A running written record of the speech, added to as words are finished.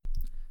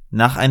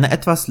Nach einer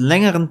etwas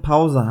längeren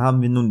Pause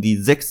haben wir nun die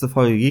 6.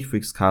 Folge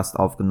Geekfreaks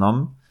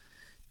aufgenommen.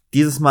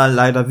 Dieses Mal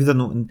leider wieder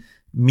nur in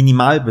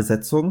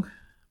Minimalbesetzung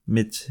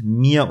mit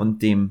mir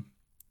und dem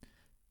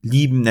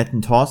lieben,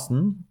 netten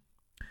Thorsten.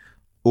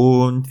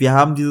 Und wir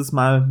haben dieses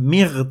Mal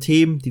mehrere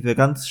Themen, die wir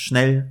ganz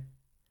schnell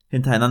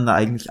hintereinander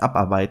eigentlich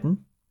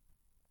abarbeiten.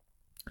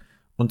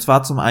 Und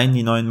zwar zum einen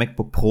die neuen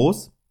MacBook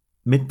Pros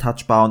mit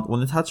Touchbar und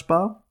ohne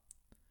Touchbar.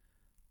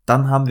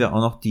 Dann haben wir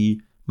auch noch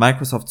die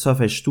Microsoft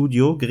Surface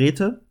Studio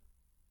Geräte.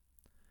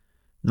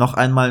 Noch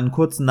einmal einen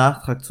kurzen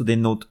Nachtrag zu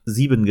den Note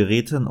 7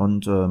 Geräten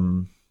und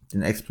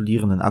den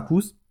explodierenden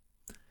Akkus.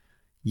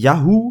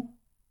 Yahoo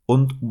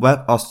und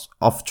Web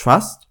of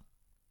Trust.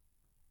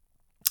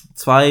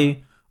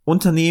 2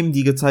 Unternehmen,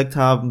 die gezeigt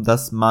haben,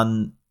 dass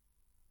man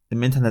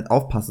im Internet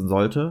aufpassen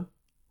sollte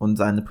und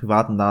seine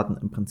privaten Daten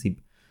im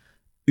Prinzip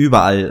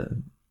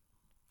überall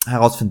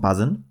herausfindbar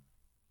sind.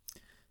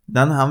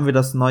 Dann haben wir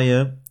das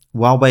neue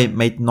Huawei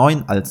Mate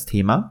 9 als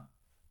Thema.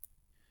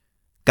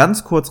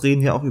 Ganz kurz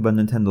reden wir auch über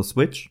Nintendo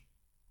Switch.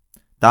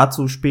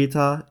 Dazu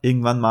später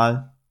irgendwann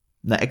mal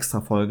eine extra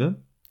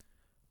Folge.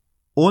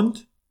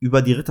 Und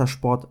über die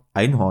Rittersport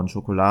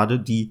Einhorn-Schokolade,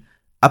 die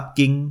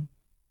abging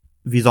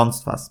wie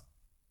sonst was.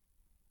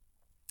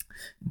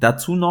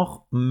 Dazu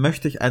noch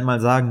möchte ich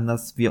einmal sagen,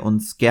 dass wir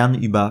uns gerne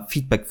über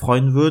Feedback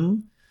freuen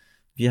würden.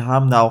 Wir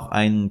haben da auch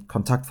ein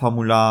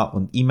Kontaktformular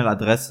und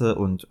E-Mail-Adresse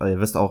und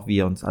ihr wisst auch, wie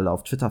ihr uns alle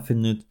auf Twitter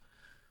findet.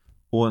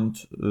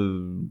 Und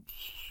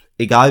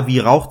egal wie,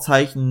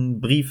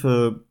 Rauchzeichen,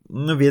 Briefe,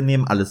 wir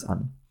nehmen alles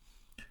an.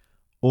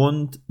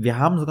 Und wir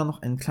haben sogar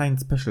noch einen kleinen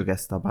Special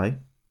Guest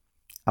dabei.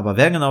 Aber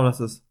wer genau das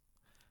ist,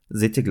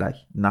 seht ihr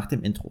gleich nach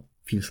dem Intro.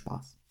 Viel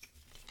Spaß.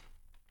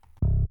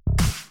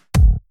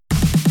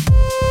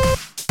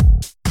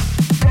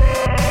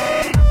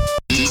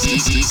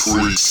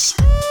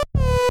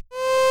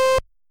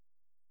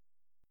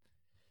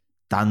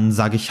 Dann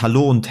sage ich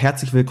Hallo und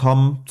herzlich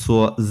willkommen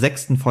zur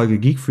 6. Folge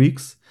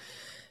Geekfreaks.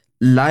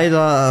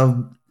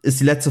 Leider ist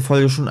die letzte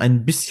Folge schon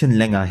ein bisschen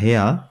länger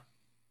her.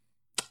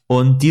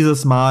 Und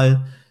dieses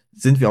Mal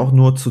sind wir auch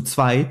nur zu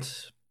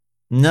zweit.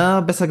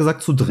 Besser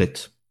gesagt zu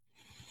dritt.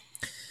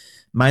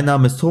 Mein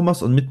Name ist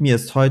Thomas und mit mir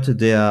ist heute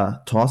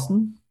der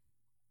Thorsten.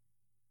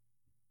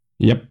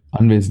 Ja,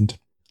 anwesend.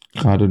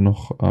 Gerade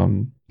noch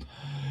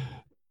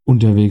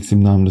unterwegs im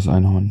Namen des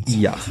Einhorns.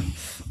 Ja.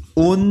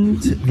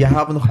 Und wir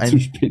haben noch Zu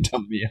später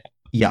mehr.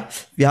 Ja,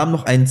 wir haben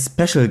noch einen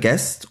Special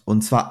Guest,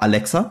 und zwar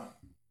Alexa.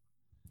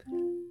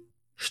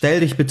 Stell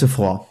dich bitte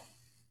vor.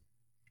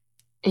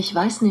 Ich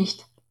weiß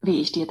nicht,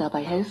 wie ich dir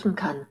dabei helfen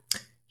kann.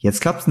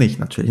 Jetzt klappt's nicht,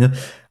 natürlich. Ne?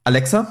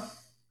 Alexa,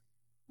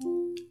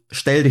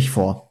 stell dich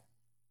vor.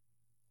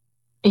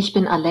 Ich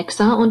bin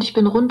Alexa und ich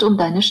bin rund um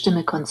deine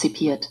Stimme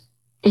konzipiert.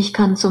 Ich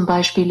kann zum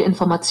Beispiel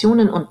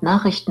Informationen und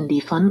Nachrichten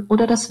liefern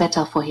oder das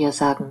Wetter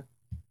vorhersagen.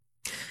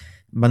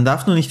 Man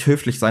darf nur nicht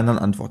höflich sein, dann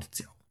antwortet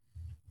sie auch.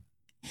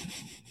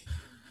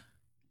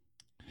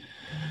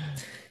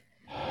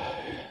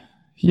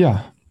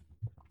 Ja.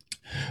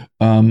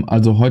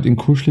 Also heute in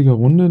kuscheliger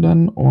Runde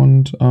dann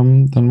und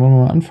dann wollen wir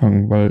mal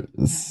anfangen, weil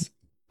es ist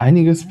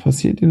einiges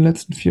passiert in den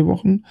letzten 4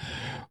 Wochen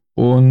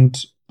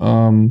und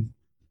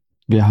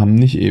wir haben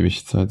nicht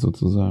ewig Zeit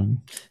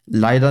sozusagen.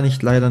 Leider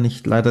nicht. Leider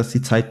ist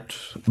die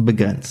Zeit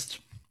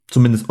begrenzt.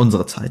 Zumindest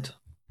unsere Zeit.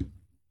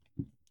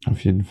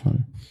 Auf jeden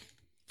Fall.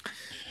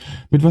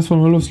 Mit was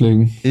wollen wir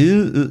loslegen?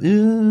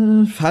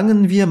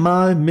 Fangen wir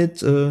mal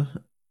mit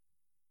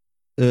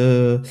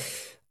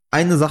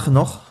eine Sache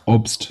noch.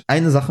 Obst.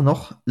 Eine Sache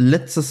noch.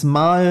 Letztes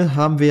Mal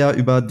haben wir ja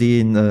über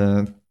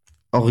den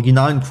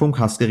originalen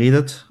Chromecast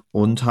geredet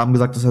und haben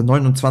gesagt, dass er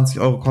 29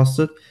 Euro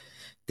kostet.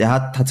 Der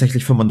hat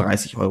tatsächlich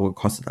 35 Euro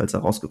gekostet, als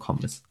er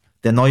rausgekommen ist.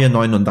 Der neue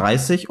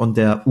 39 und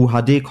der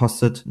UHD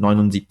kostet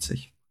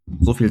 79.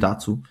 So viel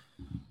dazu.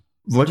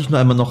 Wollte ich nur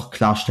einmal noch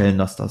klarstellen,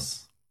 dass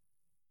das...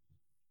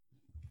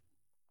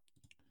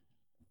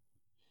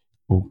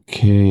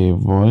 Okay,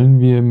 wollen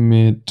wir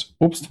mit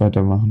Obst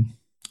weitermachen?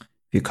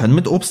 Wir können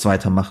mit Obst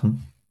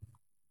weitermachen.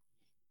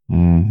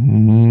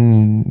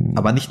 Mhm.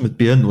 Aber nicht mit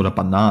Birnen oder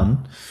Bananen.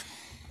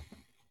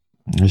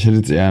 Ich hätte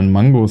jetzt eher an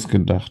Mangos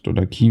gedacht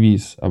oder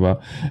Kiwis,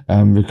 aber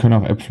wir können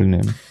auch Äpfel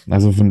nehmen.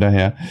 Also von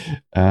daher,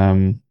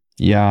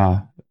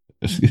 ja,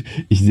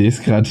 ich sehe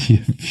es gerade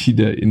hier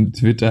wieder in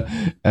Twitter,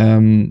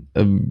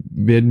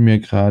 werden mir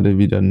gerade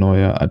wieder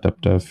neue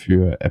Adapter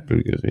für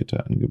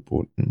Apple-Geräte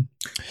angeboten.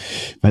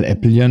 Weil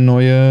Apple ja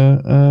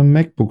neue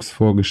MacBooks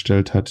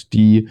vorgestellt hat,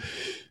 die,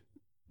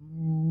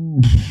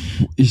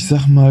 ich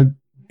sag mal,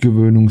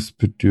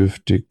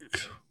 gewöhnungsbedürftig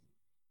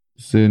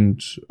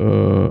sind,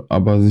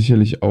 aber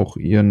sicherlich auch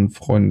ihren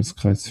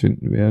Freundeskreis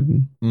finden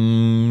werden.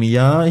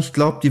 Ja, ich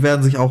glaube, die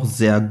werden sich auch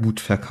sehr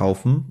gut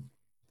verkaufen.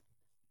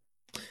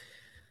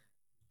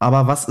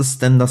 Aber was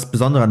ist denn das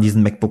Besondere an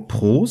diesen MacBook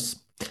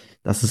Pros?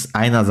 Das ist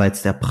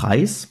einerseits der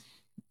Preis.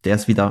 Der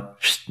ist wieder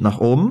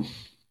nach oben.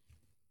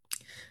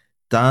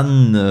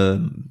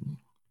 Dann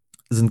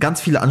sind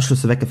ganz viele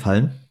Anschlüsse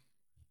weggefallen.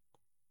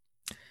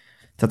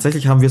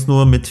 Tatsächlich haben wir es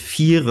nur mit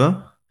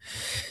 4.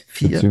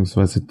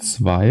 Beziehungsweise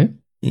 2.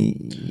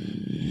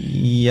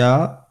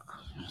 Ja,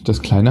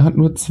 Das kleine hat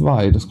nur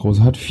 2, das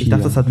große hat 4. ich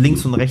dachte, das hat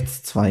links und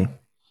rechts 2.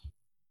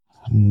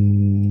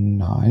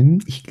 Nein.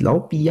 Ich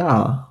glaube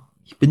ja.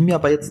 Ich bin mir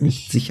aber jetzt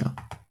nicht sicher.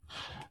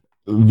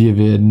 Wir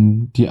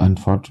werden die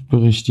Antwort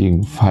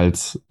berichtigen,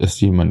 falls es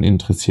jemanden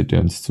interessiert,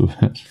 der uns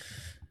zuhört.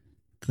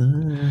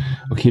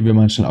 Okay, wir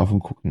machen schnell auf und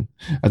gucken.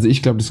 Also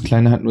ich glaube, das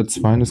kleine hat nur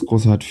 2 und das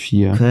große hat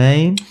 4.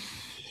 Okay.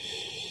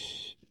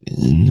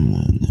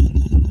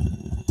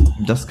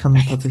 Das kann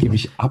Jetzt tatsächlich. gebe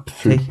ich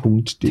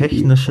Apfel.de.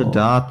 Technische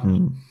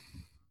Daten.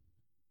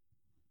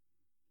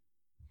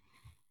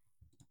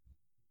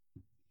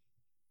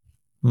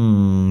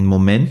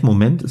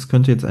 Moment. Es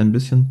könnte jetzt ein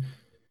bisschen.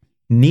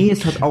 Nee,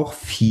 es hat auch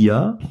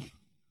 4.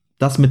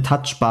 Das mit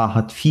Touchbar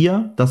hat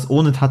 4. Das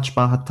ohne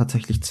Touchbar hat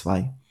tatsächlich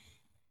 2.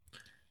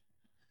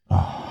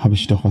 Habe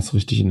ich doch was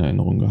richtig in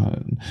Erinnerung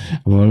gehalten.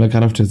 Aber weil wir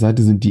gerade auf der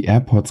Seite sind, die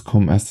AirPods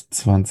kommen erst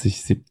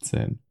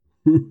 2017.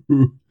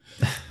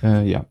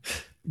 Ja.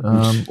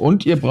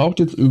 Und ihr braucht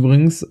jetzt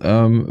übrigens,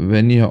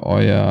 wenn ihr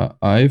euer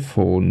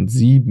iPhone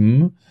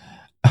 7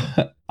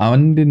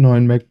 an den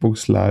neuen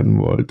MacBooks laden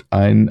wollt,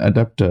 einen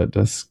Adapter.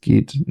 Das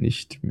geht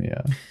nicht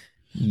mehr.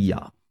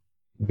 Ja.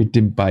 Mit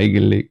dem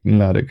beigelegten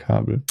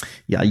Ladekabel.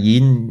 Ja,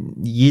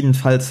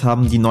 jedenfalls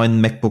haben die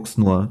neuen MacBooks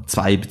nur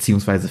 2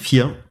 bzw.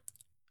 4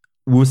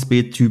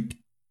 USB-Typ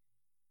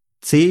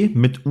C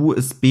mit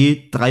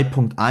USB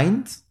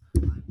 3.1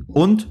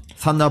 und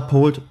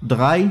Thunderbolt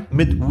 3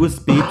 mit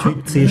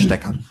USB-Typ C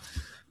Steckern.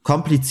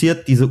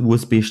 Kompliziert diese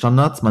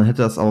USB-Standards, man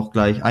hätte das auch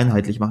gleich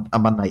einheitlich machen,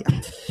 aber naja.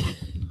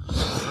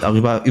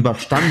 Über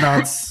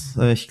Standards,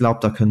 ich glaube,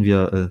 da können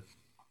wir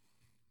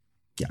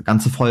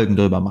ganze Folgen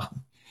drüber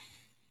machen.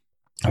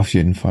 Auf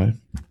jeden Fall.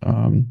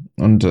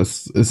 Und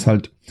es ist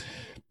halt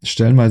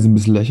stellenweise ein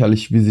bisschen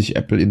lächerlich, wie sich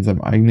Apple in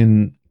seinem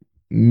eigenen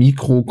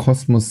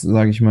Mikrokosmos,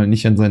 sage ich mal,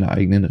 nicht an seine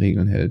eigenen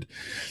Regeln hält.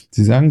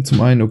 Sie sagen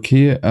zum einen,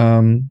 okay,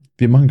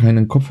 wir machen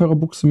keine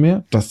Kopfhörerbuchse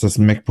mehr, dass das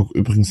MacBook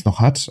übrigens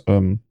noch hat,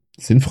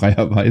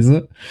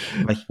 sinnfreierweise.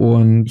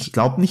 Ich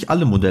glaube, nicht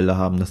alle Modelle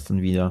haben das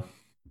dann wieder.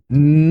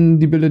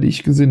 Die Bilder, die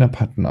ich gesehen habe,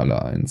 hatten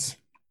alle eins.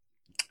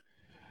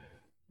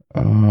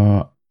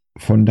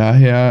 Von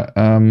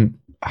daher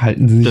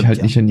halten sie sich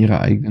halt nicht an ihre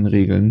eigenen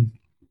Regeln.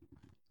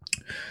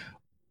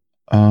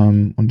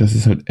 Und das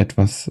ist halt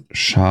etwas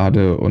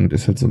schade und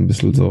ist halt so ein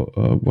bisschen so,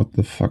 what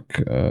the fuck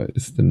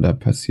ist denn da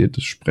passiert?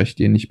 Das sprecht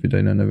ihr nicht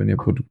miteinander, wenn ihr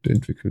Produkte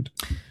entwickelt.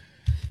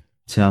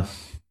 Tja.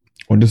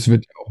 Und es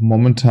wird auch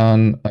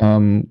momentan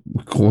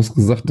groß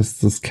gesagt, dass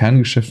das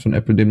Kerngeschäft von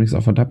Apple demnächst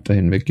auf Adapter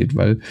hinweggeht,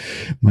 weil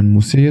man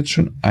muss ja jetzt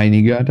schon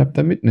einige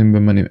Adapter mitnehmen,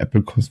 wenn man im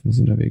Apple-Kosmos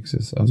unterwegs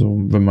ist.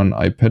 Also wenn man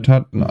ein iPad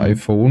hat, ein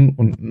iPhone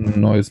und ein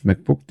neues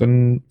MacBook,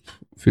 dann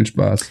viel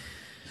Spaß.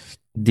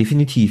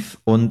 Definitiv.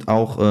 Und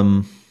auch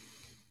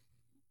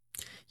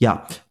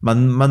ja,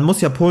 man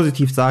muss ja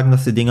positiv sagen,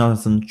 dass die Dinger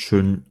sind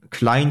schön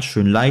klein,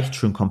 schön leicht,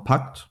 schön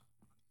kompakt.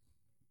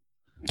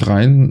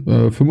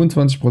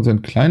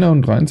 25% kleiner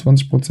und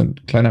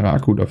 23% kleinerer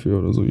Akku dafür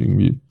oder so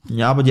irgendwie.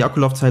 Ja, aber die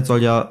Akkulaufzeit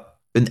soll ja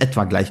in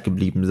etwa gleich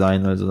geblieben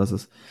sein, also das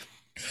ist.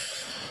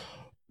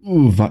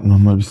 Warten wir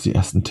mal, bis die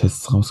ersten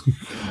Tests rausgehen.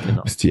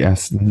 Genau. Bis die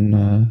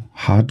ersten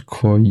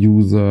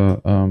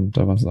Hardcore-User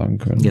da was sagen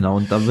können. Genau,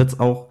 und da wird's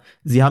auch,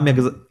 sie haben ja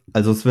gesagt,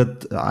 also es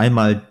wird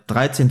einmal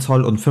 13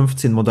 Zoll und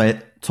 15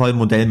 Zoll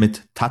Modell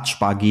mit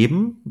Touchbar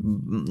geben.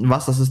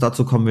 Was das ist,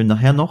 dazu kommen wir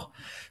nachher noch.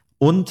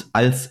 Und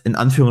als in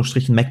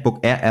Anführungsstrichen MacBook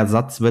Air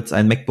Ersatz wird es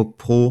ein MacBook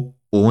Pro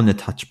ohne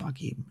Touchbar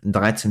geben, in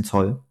 13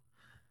 Zoll.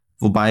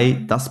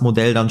 Wobei das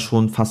Modell dann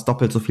schon fast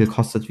doppelt so viel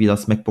kostet wie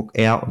das MacBook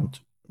Air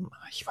und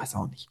ich weiß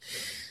auch nicht.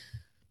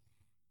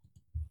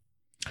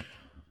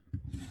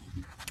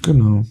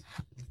 Genau.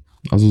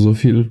 Also so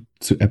viel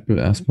zu Apple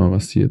erstmal,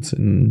 was die jetzt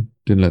in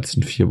den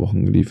letzten 4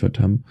 Wochen geliefert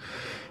haben.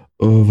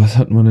 Was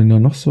hatten wir denn da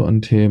noch so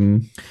an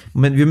Themen?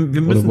 Moment,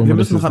 wir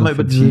müssen noch einmal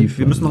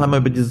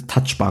über diese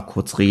Touchbar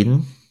kurz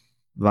reden,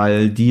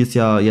 weil die ist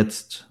ja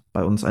jetzt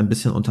bei uns ein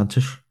bisschen unter den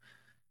Tisch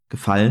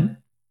gefallen.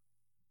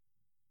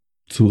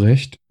 Zu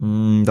Recht.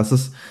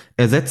 Das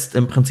ersetzt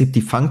im Prinzip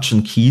die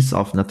Function Keys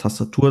auf einer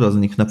Tastatur, da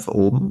sind die Knöpfe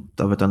oben,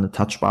 da wird dann eine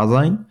Touchbar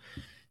sein.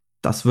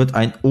 Das wird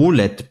ein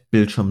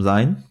OLED-Bildschirm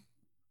sein.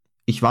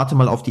 Ich warte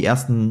mal auf die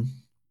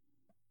ersten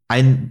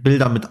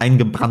Bilder mit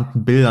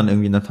eingebrannten Bildern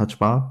irgendwie in der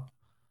Touchbar.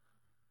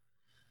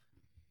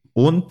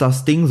 Und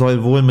das Ding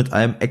soll wohl mit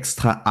einem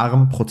extra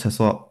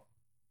ARM-Prozessor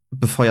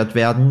befeuert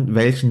werden,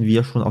 welchen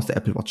wir schon aus der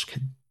Apple Watch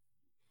kennen.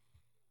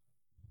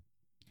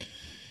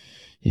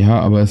 Ja,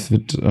 aber es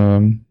wird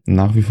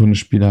nach wie vor eine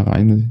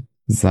Spielerei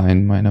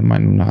sein, meiner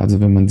Meinung nach. Also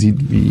wenn man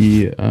sieht,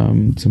 wie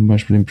zum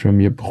Beispiel im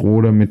Premiere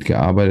Pro damit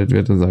gearbeitet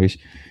wird, dann sage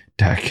ich,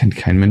 da erkennt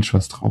kein Mensch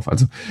was drauf.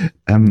 Also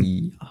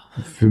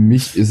für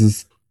mich ist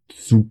es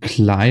zu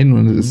klein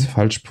und es ist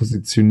falsch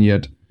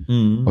positioniert.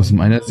 Aus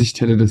meiner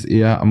Sicht hätte das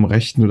eher am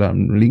rechten oder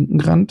am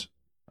linken Rand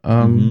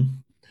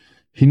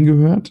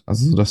hingehört.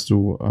 Also so, dass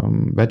du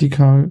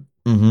vertikal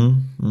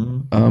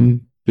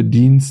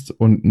bedienst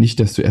und nicht,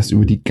 dass du erst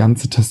über die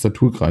ganze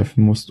Tastatur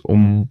greifen musst,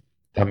 um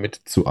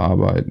damit zu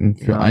arbeiten.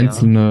 Für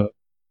einzelne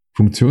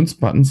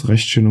Funktionsbuttons,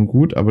 recht schön und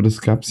gut, aber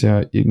das gab es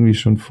ja irgendwie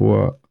schon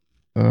vor,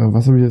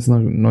 was habe ich jetzt noch,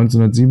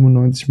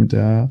 1997 mit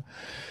der,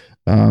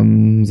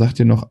 sagt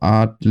ihr noch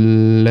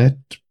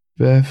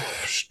Artletbev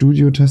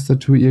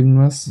Studio-Tastatur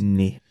irgendwas?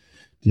 Nee.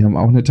 Die haben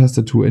auch eine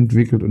Tastatur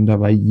entwickelt und da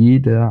war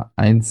jeder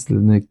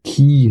einzelne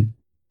Key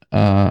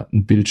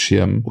ein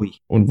Bildschirm Ui.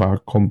 und war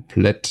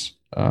komplett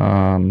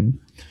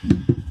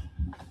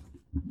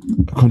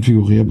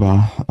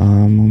konfigurierbar.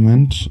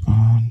 Moment.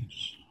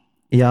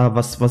 Ja,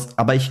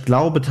 aber ich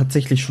glaube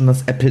tatsächlich schon,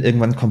 dass Apple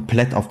irgendwann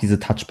komplett auf diese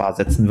Touchbar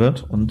setzen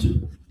wird.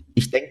 Und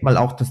ich denke mal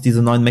auch, dass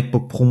diese neuen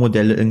MacBook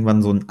Pro-Modelle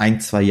irgendwann so in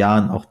 1, 2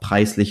 Jahren auch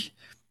preislich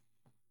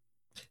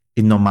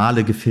in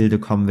normale Gefilde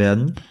kommen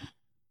werden.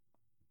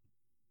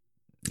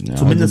 Ja,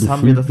 Zumindest also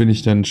haben wir das. bin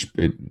ich dann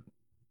spät.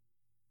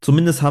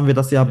 Zumindest haben wir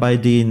das ja bei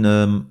den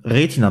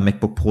Retina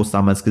MacBook Pros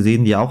damals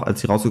gesehen, die auch, als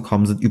sie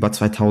rausgekommen sind, über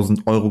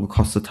 2000 Euro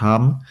gekostet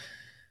haben.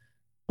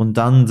 Und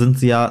dann sind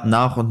sie ja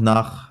nach und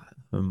nach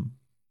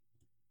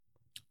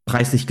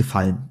preislich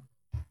gefallen.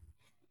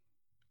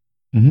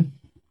 Mhm.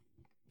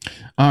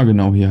 Ah,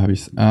 genau, hier habe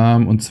ich es.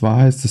 Und zwar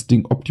heißt das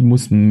Ding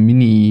Optimus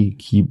Mini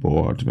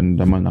Keyboard. Wenn du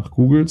da mal nach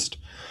googelst,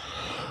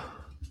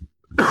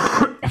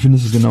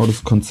 findest du genau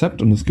das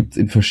Konzept und es gibt es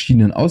in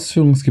verschiedenen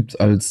Ausführungen. Es gibt es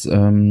als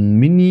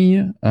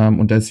Mini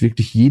und da ist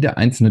wirklich jede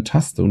einzelne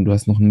Taste und du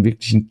hast noch einen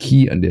wirklichen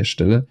Key an der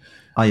Stelle.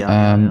 Ah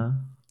ja,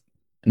 ja.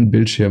 Ein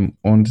Bildschirm.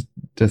 Und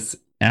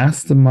das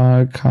erste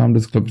Mal kam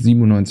das, glaube ich,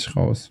 97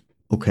 raus.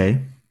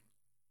 Okay.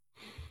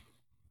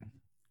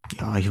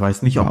 Ja, ich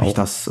weiß nicht, ob ich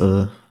das.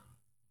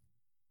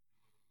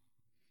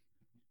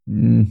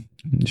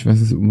 Ich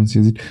weiß nicht, ob man es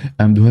hier sieht.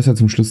 Du hast ja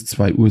zum Schluss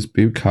 2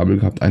 USB-Kabel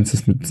gehabt. Eins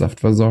ist mit Saft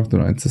versorgt und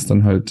eins ist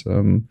dann halt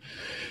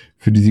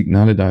für die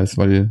Signale da ist,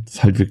 weil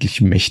es halt wirklich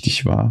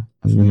mächtig war.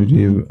 Also wenn du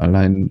dir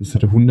allein, es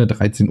hatte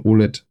 113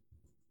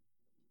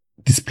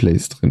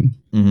 OLED-Displays drin.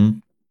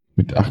 Mhm.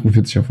 Mit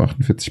 48 auf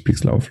 48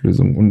 Pixel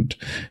Auflösung und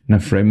einer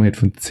Framerate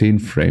von 10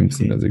 Frames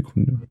in der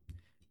Sekunde.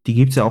 Die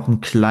gibt es ja auch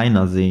in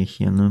kleiner, sehe ich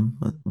hier, ne?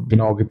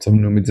 Genau, gibt es auch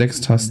nur mit 6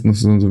 Tasten.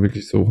 Das sind so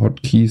wirklich so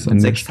Hotkeys. Mit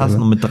 6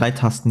 Tasten und mit 3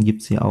 Tasten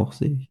gibt es hier auch,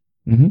 sehe ich.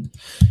 Mhm.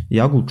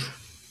 Ja, gut.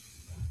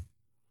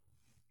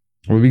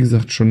 Aber wie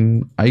gesagt,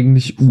 schon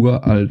eigentlich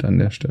uralt an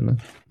der Stelle.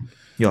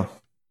 Ja.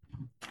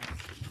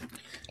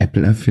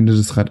 Apple erfindet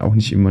das Rad auch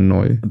nicht immer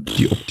neu.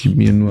 Die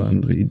optimieren nur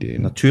andere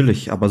Ideen.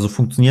 Natürlich, aber so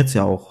funktioniert es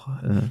ja auch.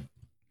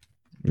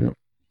 Ja.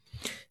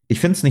 Ich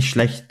finde es nicht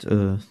schlecht,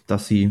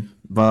 dass sie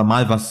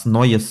mal was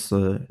Neues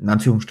in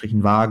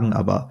Anführungsstrichen wagen,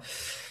 aber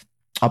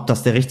ob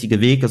das der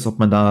richtige Weg ist, ob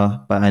man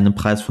da bei einem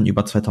Preis von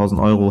über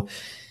 2000 Euro,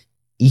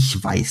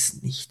 ich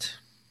weiß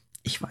nicht.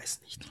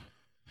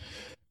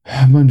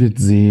 Man wird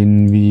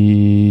sehen,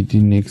 wie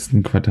die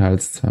nächsten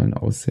Quartalszahlen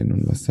aussehen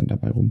und was dann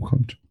dabei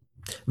rumkommt.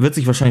 Wird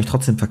sich wahrscheinlich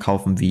trotzdem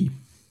verkaufen wie.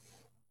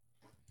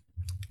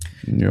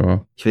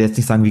 Ja. Ich will jetzt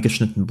nicht sagen wie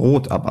geschnitten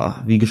Brot,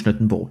 aber wie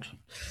geschnitten Brot.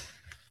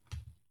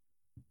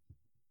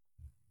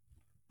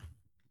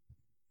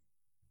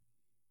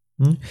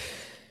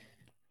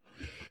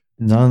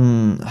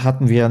 Dann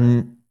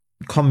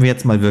kommen wir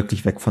jetzt mal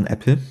wirklich weg von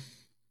Apple.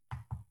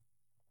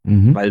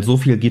 Weil so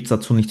viel gibt es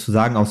dazu nicht zu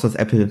sagen, außer dass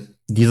Apple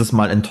dieses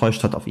Mal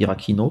enttäuscht hat auf ihrer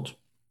Keynote.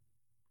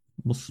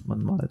 Muss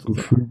man mal so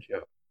sagen. Ja.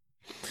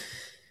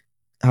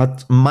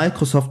 Hat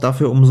Microsoft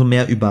dafür umso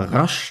mehr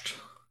überrascht,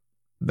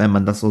 wenn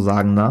man das so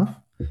sagen darf.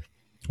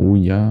 Oh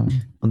ja.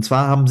 Und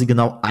zwar haben sie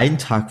genau einen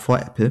Tag vor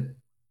Apple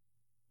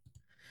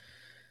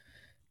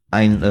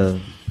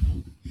ein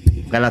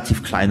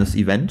relativ kleines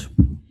Event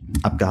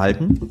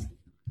abgehalten.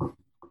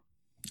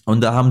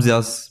 Und da haben sie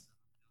das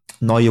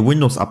neue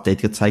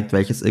Windows-Update gezeigt,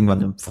 welches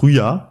irgendwann im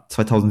Frühjahr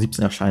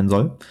 2017 erscheinen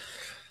soll.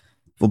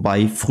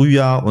 Wobei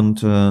Frühjahr und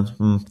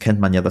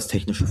kennt man ja das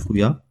technische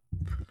Frühjahr.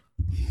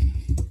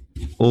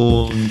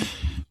 Und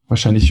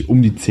wahrscheinlich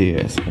um die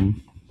CES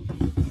rum.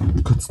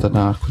 Kurz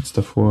danach, kurz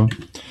davor.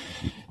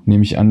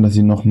 Nehme ich an, dass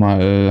sie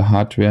nochmal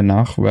Hardware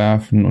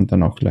nachwerfen und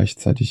dann auch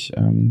gleichzeitig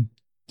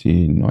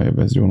die neue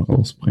Version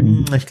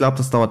rausbringen. Ich glaube,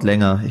 das dauert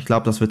länger. Ich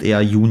glaube, das wird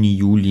eher Juni,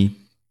 Juli.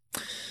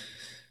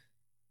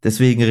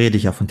 Deswegen rede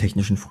ich ja von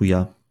technischen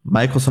Frühjahr.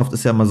 Microsoft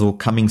ist ja immer so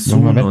coming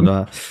soon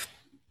oder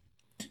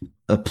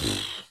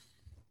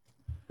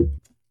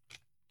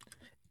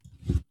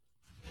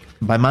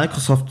bei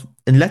Microsoft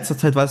in letzter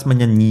Zeit weiß man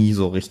ja nie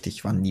so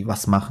richtig, wann die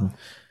was machen.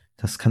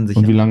 Das kann sich.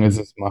 Und wie lange ist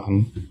es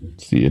machen?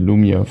 Die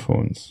Lumia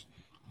Phones.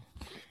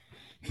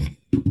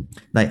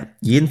 Naja,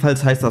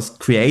 jedenfalls heißt das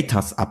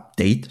Creators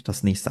Update,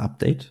 das nächste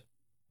Update.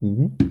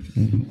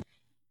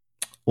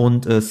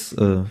 Und es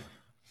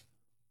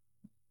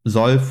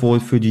soll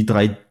wohl für die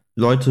 3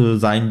 Leute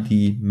sein,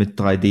 die mit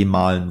 3D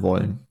malen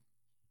wollen.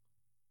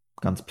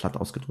 Ganz platt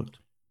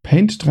ausgedrückt.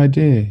 Paint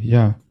 3D,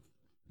 ja.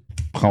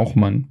 Braucht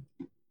man.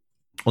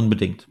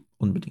 Unbedingt.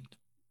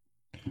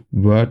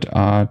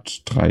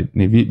 WordArt 3D.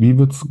 Nee, wie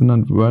wird es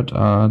genannt?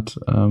 WordArt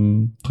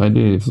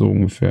 3D, so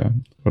ungefähr,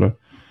 oder?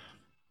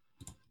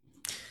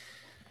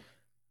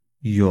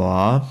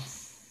 Ja.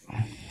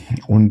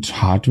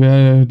 Und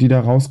Hardware, die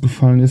da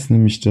rausgefallen ist,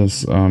 nämlich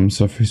das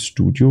Surface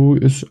Studio,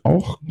 ist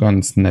auch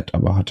ganz nett,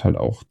 aber hat halt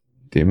auch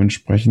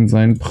dementsprechend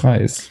seinen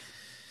Preis.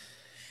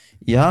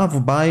 Ja,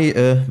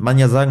 wobei man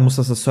ja sagen muss,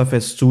 dass das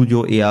Surface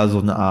Studio eher so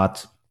eine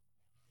Art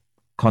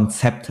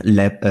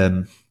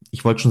Konzept-Lab,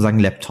 ich wollte schon sagen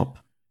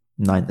Laptop.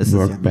 Nein, ist es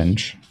ja nicht.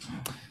 Workbench.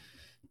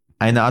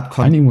 Eine Art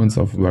Einigen wir uns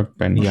auf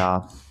Workbench.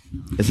 Ja,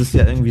 es ist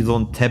ja irgendwie so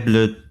ein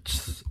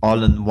Tablet,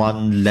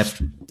 All-in-One, Lab,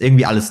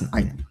 irgendwie alles in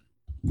einem.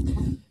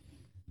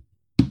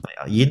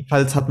 Naja,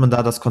 jedenfalls hat man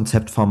da das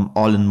Konzept vom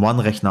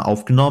All-in-One-Rechner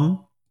aufgenommen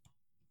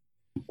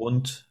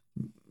und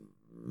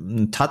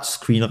ein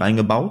Touchscreen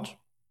reingebaut.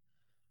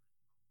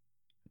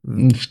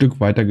 Ein Stück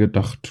weiter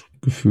gedacht,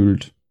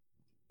 gefühlt.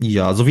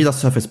 Ja, so wie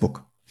das Surface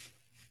Book.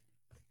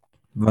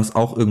 Was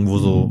auch irgendwo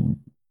so.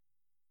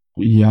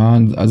 Ja,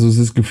 also es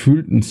ist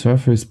gefühlt ein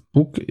Surface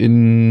Book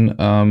in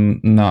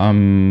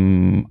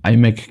einem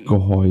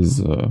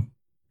iMac-Gehäuse.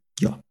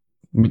 Ja.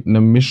 Mit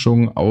einer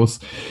Mischung aus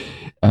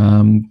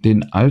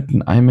den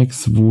alten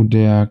iMacs, wo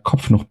der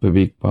Kopf noch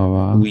bewegbar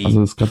war. Ui.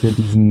 Also es gab ja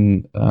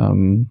diesen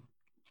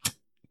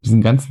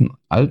ganzen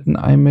alten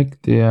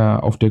iMac,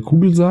 der auf der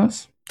Kugel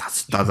saß.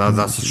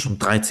 Das ist schon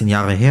 13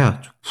 Jahre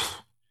her.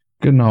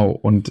 Genau,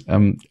 und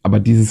aber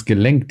dieses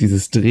Gelenk,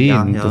 dieses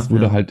Drehen, Ja, das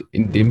wurde halt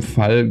in dem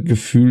Fall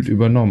gefühlt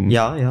übernommen.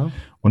 Ja.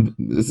 Und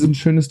es ist ein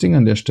schönes Ding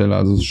an der Stelle,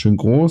 also es ist schön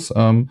groß.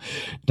 Dann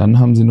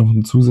haben sie noch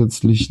einen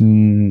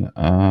zusätzlichen,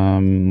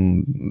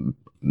 eine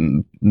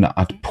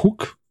Art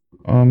Puck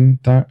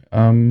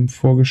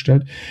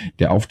vorgestellt,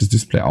 der auf das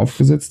Display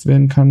aufgesetzt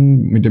werden kann,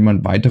 mit dem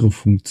man weitere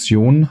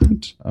Funktionen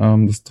hat.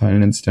 Das Teil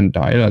nennt sich dann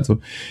Dial, also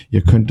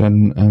ihr könnt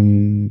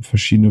dann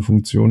verschiedene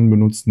Funktionen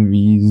benutzen,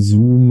 wie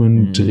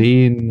Zoomen,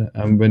 Drehen,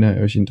 wenn ihr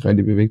euch in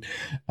 3D bewegt.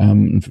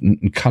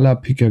 Ein Color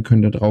Picker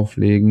könnt ihr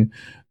drauflegen.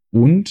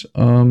 Und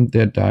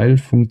der Dial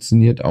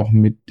funktioniert auch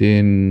mit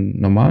den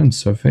normalen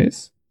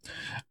Surface.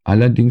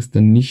 Allerdings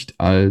dann nicht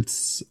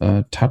als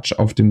Touch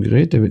auf dem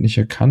Gerät, der wird nicht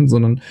erkannt,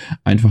 sondern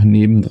einfach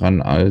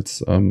nebendran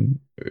als,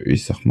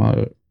 ich sag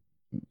mal,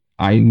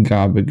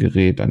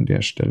 Eingabegerät an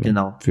der Stelle.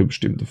 Genau. Für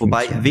bestimmte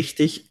Funktionen. Wobei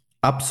wichtig,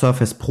 ab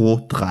Surface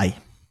Pro 3.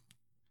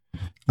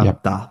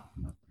 Da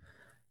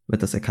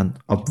wird das erkannt.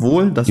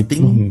 Obwohl das Gibt's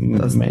Ding.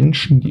 noch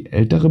Menschen, die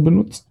ältere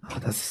benutzen?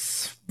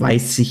 Das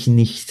weiß ich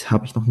nicht,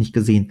 habe ich noch nicht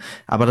gesehen.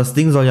 Aber das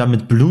Ding soll ja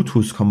mit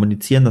Bluetooth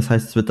kommunizieren, das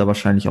heißt, es wird da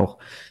wahrscheinlich auch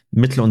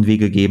Mittel und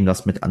Wege geben,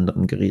 das mit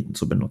anderen Geräten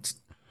zu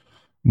benutzen.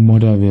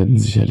 Modder werden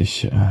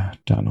sicherlich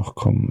da noch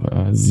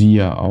kommen. Sie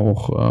ja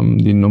auch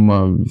die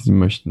Nummer, sie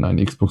möchten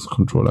einen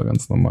Xbox-Controller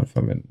ganz normal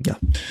verwenden. Ja.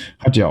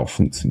 Hat ja auch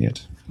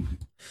funktioniert.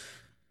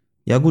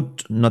 Ja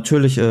gut,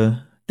 natürlich,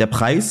 der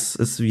Preis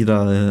ist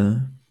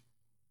wieder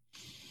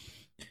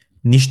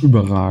nicht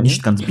überragend.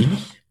 Nicht ganz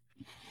billig.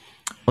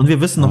 Und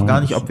wir wissen noch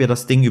gar nicht, ob wir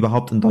das Ding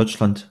überhaupt in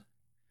Deutschland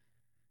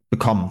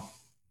bekommen.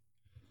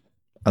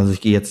 Also ich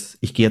gehe jetzt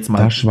mal.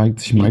 Da schweigt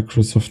sich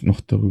Microsoft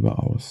noch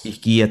darüber aus.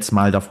 Ich gehe jetzt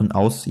mal davon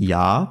aus,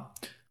 ja.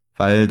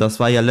 Weil das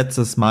war ja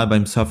letztes Mal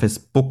beim Surface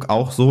Book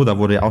auch so. Da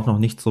wurde ja auch noch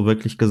nicht so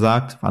wirklich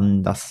gesagt,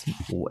 wann das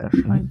wo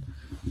erscheint.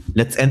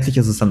 Letztendlich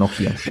ist es dann auch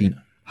hier erschienen.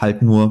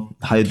 Halt nur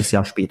ein halbes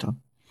Jahr später.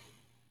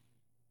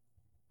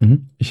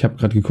 Ich habe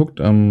gerade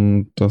geguckt,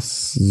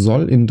 das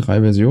soll in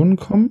 3 Versionen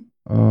kommen.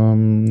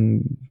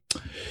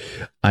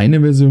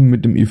 Eine Version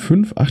mit dem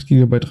i5, 8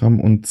 GB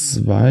RAM und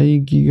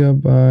 2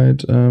 GB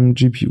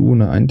GPU,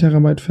 eine 1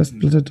 TB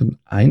Festplatte, dann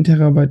 1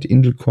 TB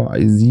Intel Core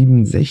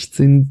i7,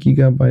 16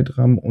 GB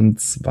RAM und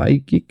 2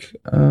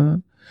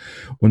 GB.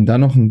 Und dann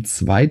noch ein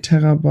 2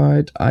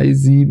 TB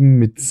i7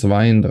 mit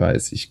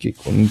 32 GB.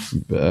 Und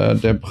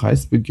der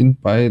Preis beginnt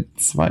bei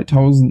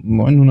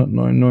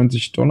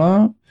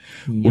 $2.999.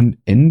 Und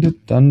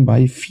endet dann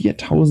bei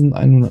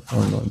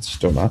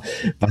 $4.199,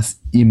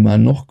 was immer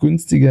noch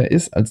günstiger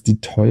ist als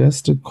die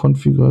teuerste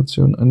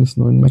Konfiguration eines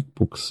neuen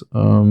MacBooks.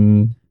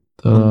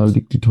 Da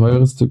liegt die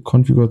teuerste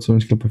Konfiguration,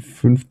 ich glaube, bei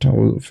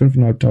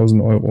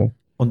 5.500 Euro.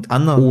 Und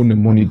ohne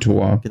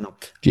Monitor. Genau.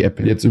 Die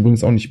Apple jetzt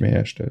übrigens auch nicht mehr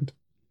herstellt.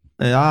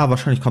 Ja,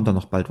 wahrscheinlich kommt da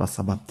noch bald was,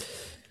 aber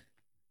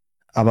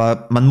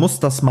man muss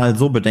das mal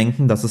so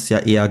bedenken, das ist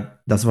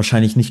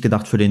wahrscheinlich nicht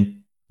gedacht für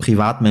den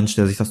Privatmensch,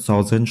 der sich das zu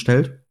Hause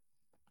hinstellt.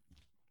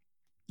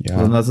 Ja.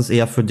 Sondern das ist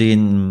eher für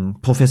den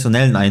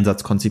professionellen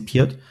Einsatz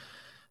konzipiert.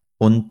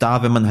 Und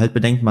da, wenn man halt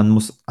bedenkt, man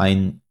muss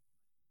keine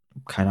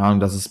Ahnung,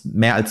 das ist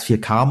mehr als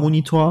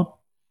 4K-Monitor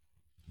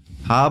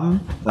haben,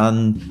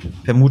 dann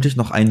vermute ich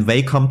noch ein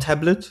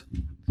Wacom-Tablet,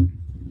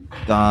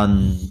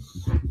 dann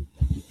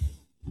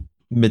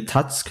mit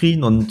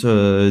Touchscreen und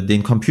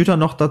den Computer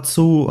noch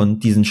dazu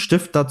und diesen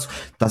Stift dazu,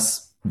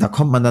 da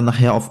kommt man dann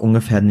nachher auf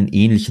ungefähr einen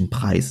ähnlichen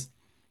Preis.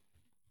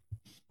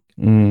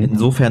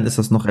 Insofern ist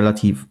das noch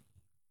relativ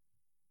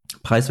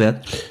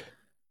preiswert.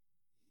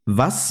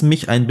 Was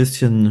mich ein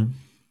bisschen,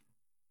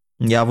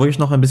 wo ich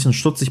noch ein bisschen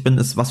stutzig bin,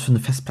 ist, was für eine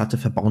Festplatte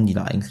verbauen die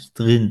da eigentlich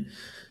drin?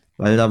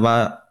 Weil da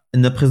war,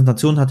 in der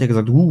Präsentation hat er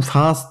gesagt,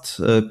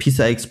 fast,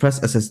 PCI Express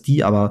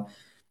SSD, aber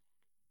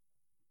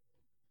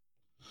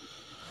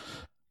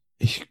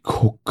Ich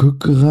gucke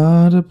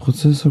gerade.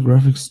 Prozessor,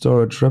 Graphics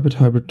Storage,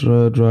 Rapid Hybrid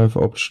Drive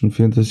Option,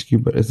 64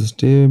 GB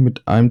SSD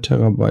mit 1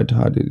 Terabyte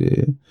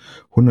HDD,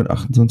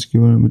 128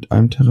 GB mit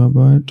 1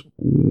 Terabyte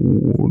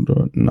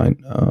oder nein,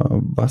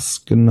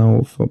 was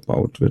genau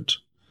verbaut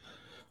wird.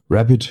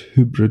 Rapid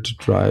Hybrid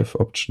Drive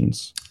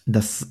Options.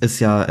 Das ist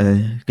ja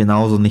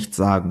genauso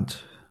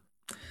nichtssagend.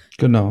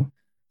 Genau.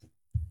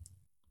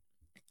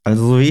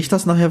 Also so wie ich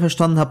das nachher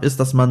verstanden habe, ist,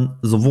 dass man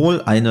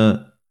sowohl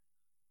eine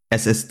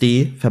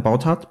SSD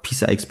verbaut hat,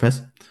 PCI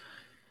Express,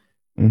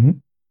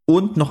 Mhm.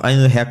 und noch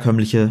eine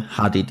herkömmliche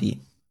HDD.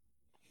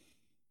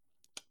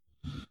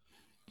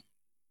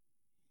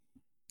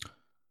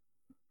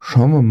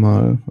 Schauen wir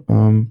mal.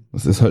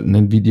 Es ist halt ein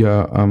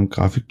Nvidia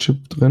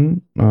Grafikchip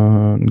drin,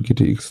 ein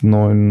GTX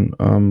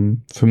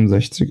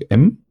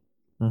 965M.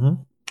 Mhm.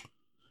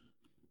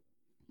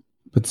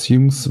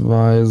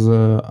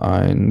 Beziehungsweise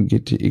ein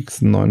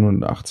GTX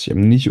 980M.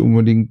 Nicht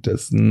unbedingt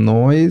das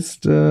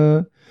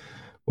neueste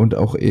und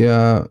auch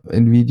eher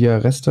Nvidia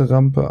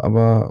Resterampe,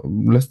 aber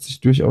lässt sich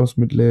durchaus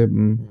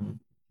mitleben.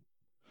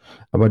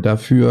 Aber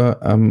dafür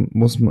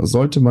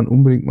sollte man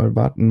unbedingt mal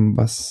warten,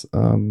 was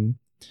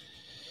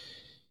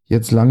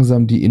jetzt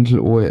langsam die Intel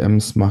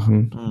OEMs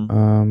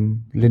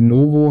machen.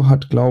 Lenovo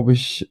hat, glaube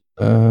ich,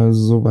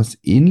 sowas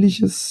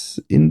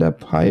Ähnliches in der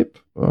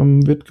Pipe,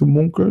 wird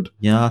gemunkelt.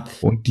 Ja.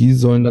 Und die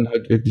sollen dann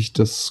halt wirklich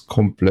das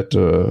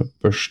komplette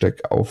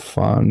Besteck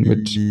auffahren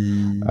mit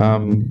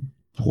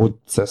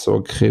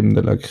Prozessor, Creme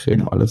de la Creme,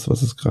 Genau. alles,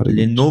 was es gerade gibt.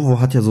 Lenovo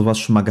hat ja sowas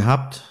schon mal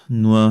gehabt,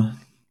 nur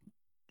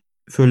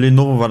für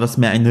Lenovo war das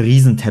mehr ein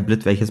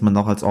Riesentablet, welches man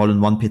auch als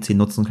All-in-One-PC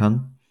nutzen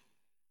kann.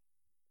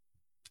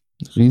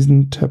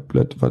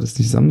 Riesentablet, war das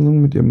nicht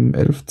Samsung mit ihrem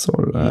 11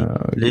 Zoll?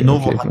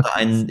 Lenovo hatte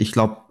einen, ich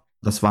glaube,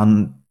 das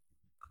waren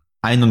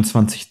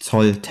 21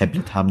 Zoll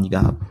Tablet haben die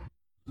gehabt.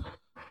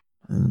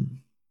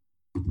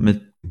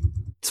 Mit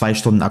 2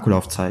 Stunden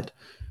Akkulaufzeit.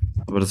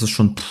 Aber das ist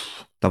schon,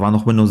 da war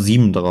noch Windows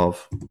 7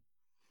 drauf.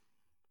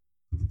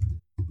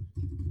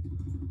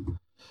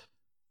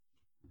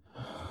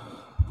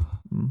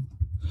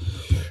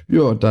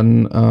 Ja,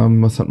 dann,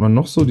 was hat man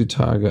noch so die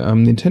Tage?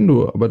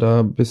 Nintendo, aber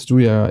da bist du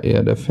ja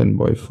eher der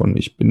Fanboy von.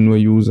 Ich bin nur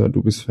User,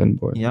 du bist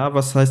Fanboy. Ja,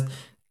 was heißt,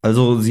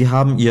 also sie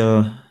haben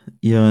ihr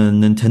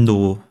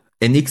Nintendo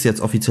NX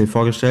jetzt offiziell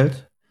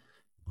vorgestellt.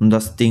 Und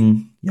das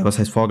Ding, ja, was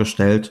heißt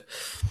vorgestellt?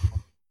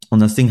 Und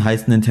das Ding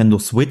heißt Nintendo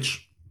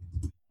Switch.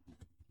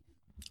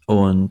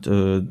 Und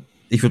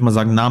ich würde mal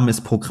sagen, Name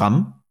ist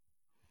Programm.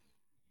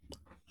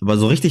 Aber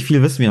so richtig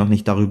viel wissen wir noch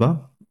nicht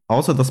darüber.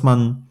 Außer, dass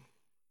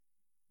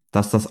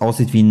das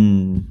aussieht wie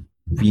ein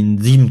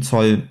 7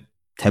 Zoll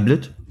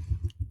Tablet,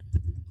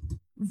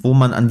 wo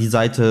man an die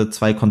Seite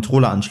 2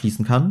 Controller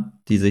anschließen kann,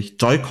 die sich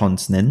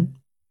Joy-Cons nennen.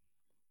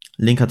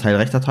 Linker Teil,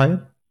 rechter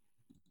Teil.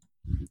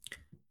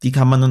 Die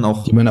kann man dann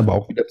auch. Die man aber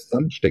auch wieder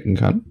zusammenstecken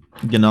kann.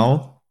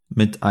 Genau.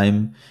 Mit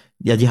einem.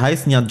 Ja, die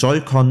heißen ja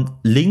Joy-Con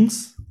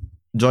links,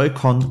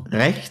 Joy-Con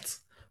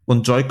rechts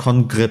und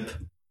Joy-Con Grip.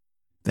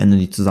 Wenn du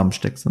die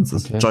zusammensteckst, sonst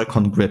ist es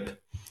Joy-Con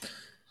Grip.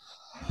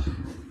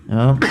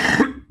 Ja.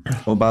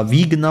 Aber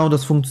wie genau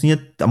das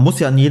funktioniert, da muss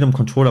ja an jedem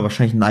Controller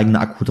wahrscheinlich ein eigener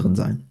Akku drin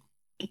sein.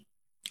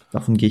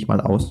 Davon gehe ich mal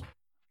aus.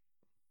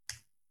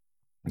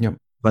 Ja.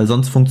 Weil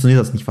sonst funktioniert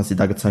das nicht, was sie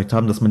da gezeigt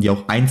haben, dass man die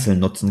auch einzeln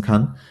nutzen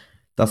kann.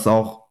 Dass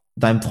auch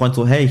deinem Freund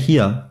so, hey,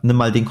 hier, nimm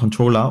mal den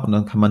Controller und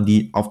dann kann man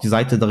die auf die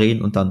Seite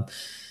drehen und dann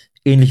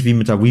ähnlich wie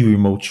mit der Wii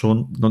Remote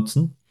schon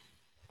nutzen.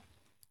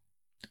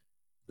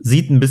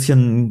 Sieht ein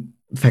bisschen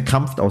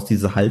verkrampft aus,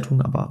 diese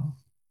Haltung, aber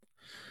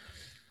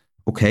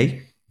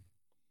okay.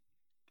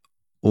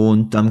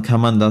 Und dann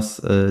kann man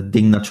das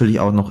Ding natürlich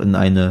auch noch in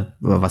eine,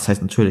 was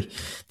heißt natürlich,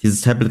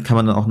 dieses Tablet kann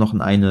man dann auch noch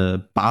in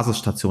eine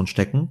Basisstation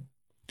stecken.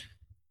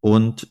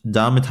 Und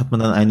damit hat man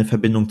dann eine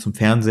Verbindung zum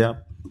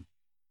Fernseher.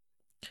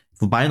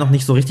 Wobei noch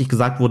nicht so richtig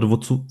gesagt wurde,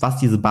 was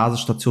diese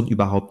Basisstation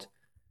überhaupt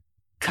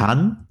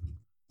kann.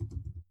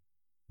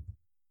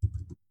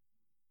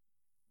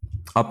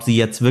 Ob sie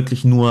jetzt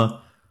wirklich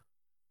nur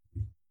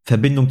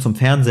Verbindung zum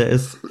Fernseher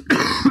ist.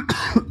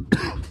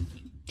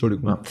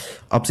 Entschuldigung. Ja.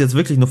 Ob sie jetzt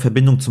wirklich nur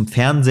Verbindung zum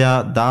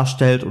Fernseher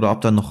darstellt oder ob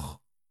da noch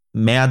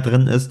mehr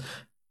drin ist.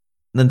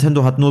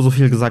 Nintendo hat nur so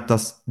viel gesagt,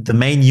 dass the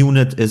main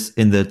unit is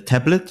in the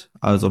tablet.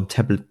 Also im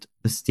Tablet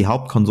ist die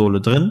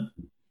Hauptkonsole drin.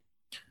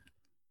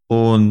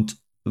 Und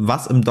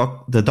was im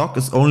Dock, the dock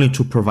is only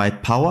to provide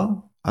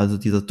power. Also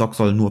dieser Dock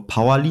soll nur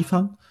Power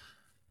liefern.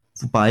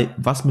 Wobei,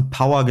 was mit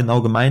Power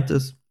genau gemeint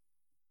ist,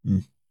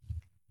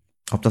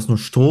 ob das nur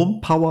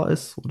Strom-Power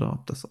ist oder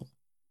ob das auch,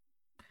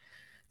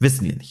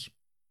 wissen wir nicht.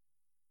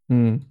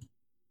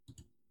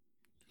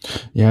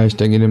 Ja, ich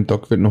denke, in dem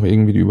Dock wird noch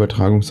irgendwie die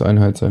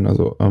Übertragungseinheit sein,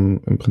 also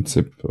im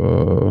Prinzip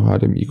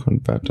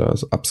HDMI-Converter,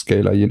 also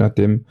Upscaler, je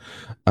nachdem,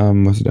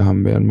 was sie da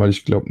haben werden, weil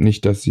ich glaube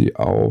nicht, dass sie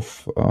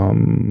auf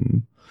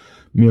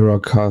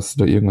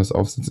Miracast oder irgendwas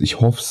aufsetzen. Ich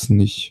hoffe es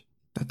nicht.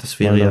 Das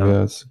wäre ja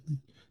das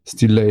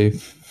Delay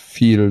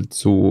viel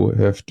zu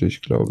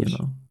heftig, glaube ich.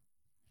 Genau.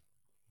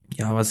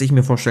 Ja, was ich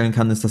mir vorstellen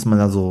kann, ist, dass man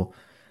da so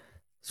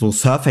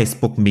Surface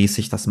Book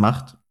mäßig das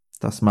macht,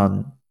 dass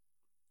man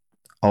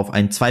auf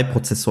ein zwei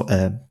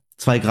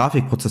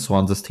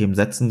Grafikprozessorensystem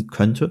setzen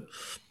könnte.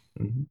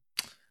 Mhm.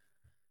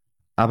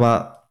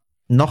 Aber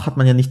noch hat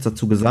man ja nichts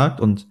dazu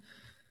gesagt und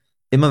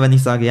immer wenn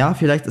ich sage, ja,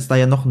 vielleicht ist da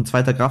ja noch ein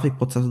zweiter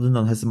Grafikprozessor drin,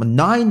 dann heißt es immer,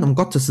 nein, um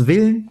Gottes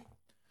Willen.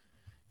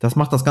 Das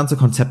macht das ganze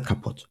Konzept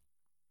kaputt.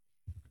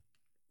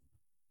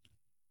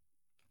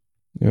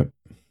 Ja.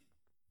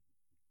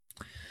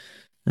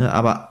 Ja,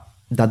 aber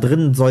da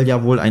drin soll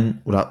ja wohl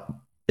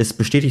oder es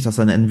bestätigt, dass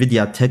ein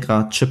Nvidia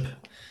Tegra-Chip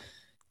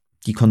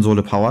die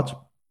Konsole powert.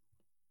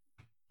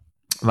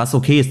 Was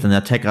okay ist, denn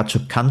der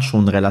Tegra-Chip kann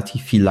schon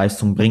relativ viel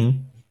Leistung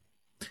bringen.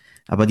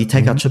 Aber die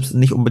Tegra-Chips sind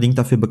nicht unbedingt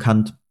dafür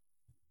bekannt,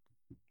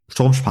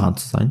 stromsparend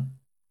zu sein.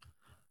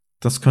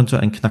 Das könnte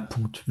ein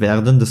Knackpunkt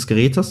werden des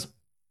Gerätes.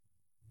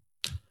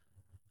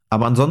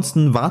 Aber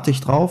ansonsten warte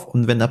ich drauf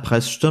und wenn der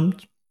Preis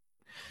stimmt,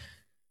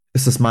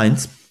 ist es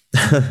meins.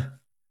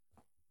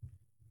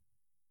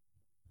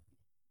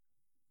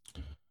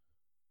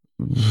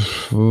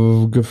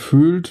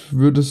 Gefühlt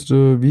würdest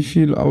du wie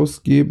viel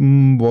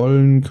ausgeben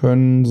wollen,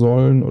 können,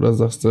 sollen oder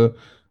sagst du,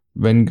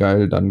 wenn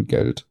geil, dann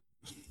Geld?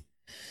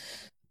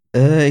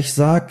 Ich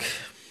sag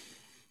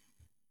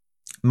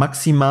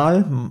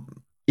maximal,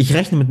 ich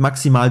rechne mit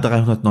maximal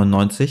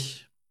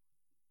 399.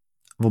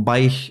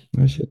 Wobei ich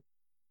hätte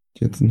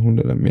jetzt ein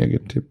 100er mehr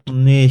getippt.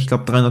 Nee, ich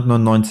glaube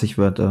 399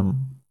 wird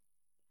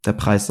der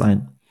Preis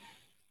sein.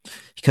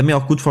 Ich kann mir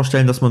auch gut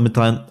vorstellen, dass man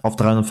auf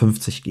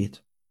 350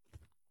 geht.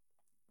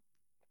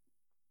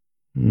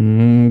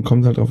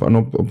 Kommt halt drauf an,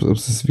 ob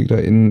sie es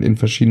wieder in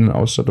verschiedenen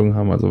Ausstattungen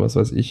haben, also was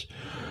weiß ich.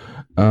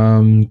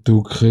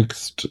 Du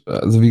kriegst,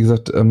 also wie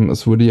gesagt,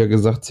 es wurde ja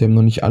gesagt, sie haben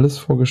noch nicht alles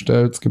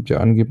vorgestellt. Es gibt ja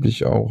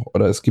angeblich auch,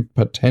 oder es gibt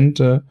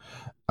Patente,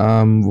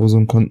 wo so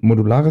ein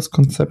modulares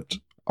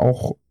Konzept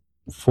auch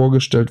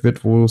vorgestellt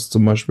wird, wo es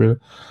zum Beispiel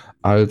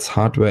als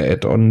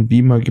Hardware-Add-on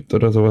Beamer gibt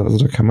oder sowas. Also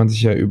da kann man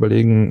sich ja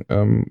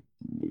überlegen,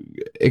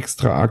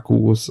 extra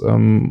Akkus,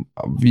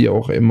 wie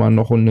auch immer,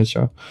 noch und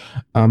nöcher.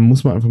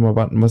 Muss man einfach mal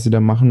warten, was sie da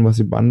machen, was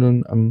sie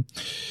bundeln.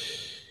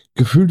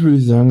 Gefühlt würde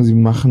ich sagen, sie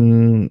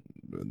machen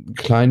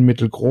klein,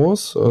 mittel,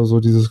 groß,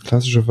 also dieses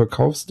klassische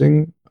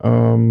Verkaufsding.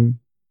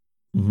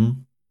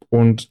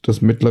 Und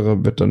das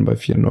mittlere wird dann bei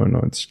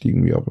 4,99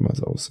 liegen, wie auch immer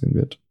es aussehen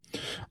wird.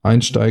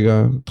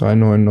 Einsteiger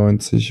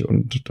 3,99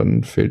 und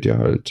dann fehlt dir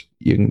halt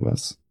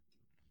irgendwas.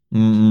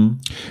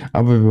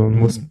 Aber man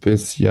muss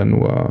bis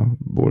Januar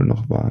wohl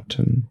noch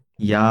warten.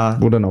 Ja.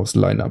 Wo dann auch das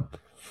Line-Up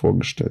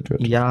vorgestellt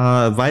wird.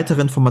 Ja,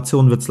 weitere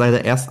Informationen wird es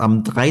leider erst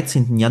am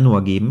 13.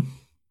 Januar geben.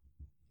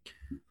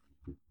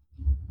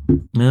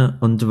 Ja,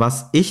 und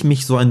was ich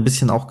mich so ein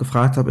bisschen auch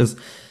gefragt habe, ist,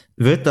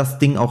 wird das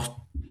Ding auch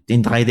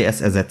den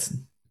 3DS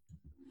ersetzen?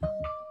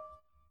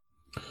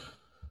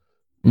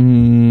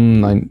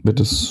 Nein, wird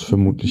es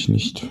vermutlich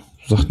nicht.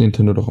 Sagt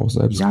Nintendo doch auch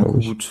selbst, ja, glaube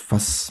ich. Ja gut,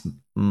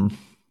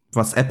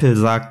 was Apple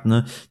sagt,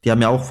 ne? Die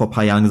haben ja auch vor ein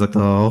paar Jahren gesagt,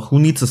 oh, who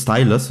needs a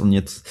stylus? Und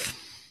jetzt,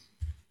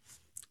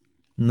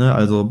 ne,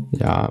 also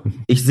ja.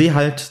 Ich sehe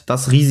halt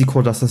das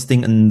Risiko, dass das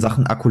Ding in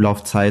Sachen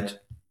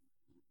Akkulaufzeit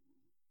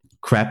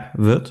crap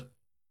wird.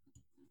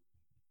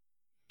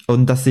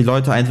 Und dass die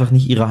Leute einfach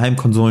nicht ihre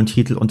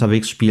Heimkonsolentitel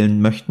unterwegs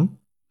spielen möchten.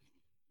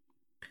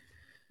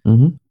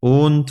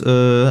 Und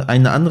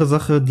eine andere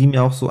Sache, die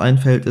mir auch so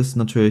einfällt, ist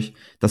natürlich,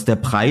 dass der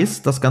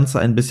Preis das Ganze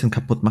ein bisschen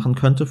kaputt machen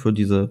könnte für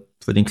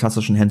den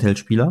klassischen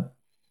Handheld-Spieler.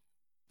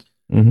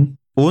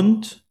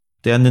 Und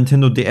der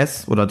Nintendo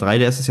DS oder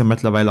 3DS ist ja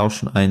mittlerweile auch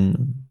schon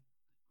ein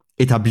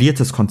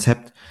etabliertes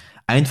Konzept.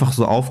 Einfach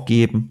so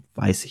aufgeben,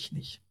 weiß ich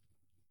nicht.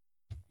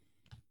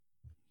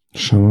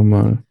 Schauen wir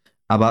mal.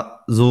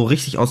 Aber so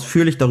richtig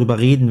ausführlich darüber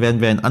reden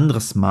werden wir ein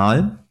anderes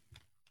Mal.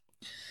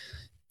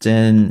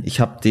 Denn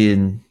ich habe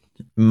den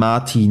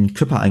Martin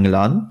Küpper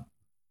eingeladen,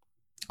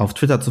 auf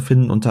Twitter zu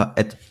finden unter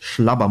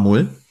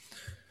 @schlabbermull.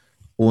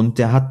 Und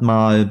der hat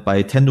mal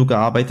bei Tendo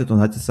gearbeitet und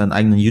hat jetzt seinen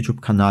eigenen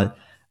YouTube-Kanal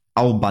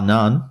Au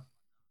Banan.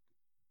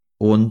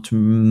 Und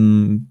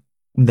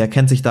der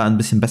kennt sich da ein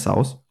bisschen besser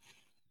aus.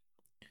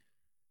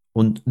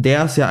 Und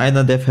der ist ja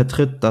einer, der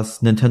vertritt,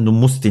 dass Nintendo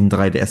muss den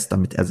 3DS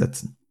damit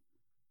ersetzen.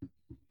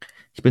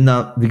 Ich bin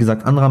da, wie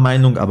gesagt, anderer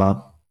Meinung,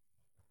 aber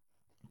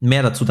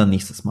mehr dazu dann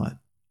nächstes Mal.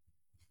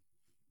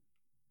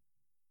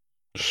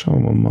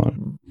 Schauen wir mal.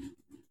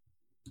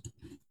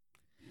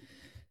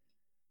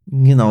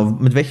 Genau,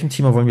 mit welchem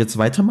Thema wollen wir jetzt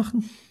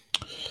weitermachen?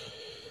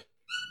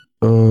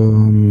 Was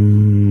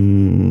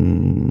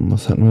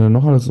hatten wir denn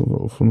noch alles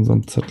auf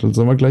unserem Zettel?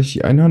 Sollen wir gleich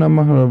die Einhörner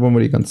machen oder wollen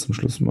wir die ganz zum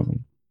Schluss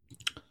machen?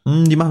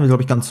 Die machen wir,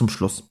 glaube ich, ganz zum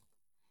Schluss.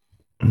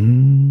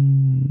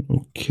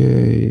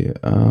 Okay.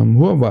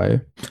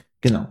 Huawei.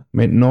 Genau.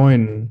 Mate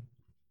 9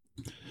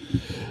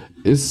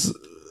 ist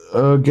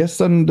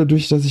gestern,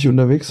 dadurch, dass ich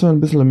unterwegs war, ein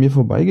bisschen an mir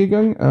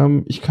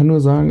vorbeigegangen. Ich kann nur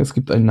sagen, es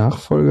gibt einen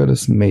Nachfolger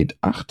des Mate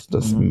 8,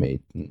 das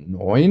Mate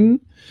 9.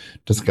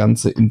 Das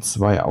Ganze in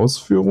 2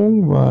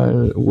 Ausführungen,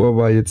 weil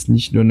Huawei jetzt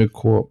nicht nur eine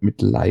Koop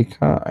mit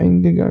Leica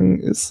eingegangen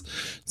ist,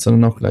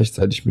 sondern auch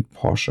gleichzeitig mit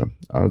Porsche.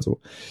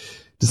 Also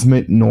das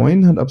Mate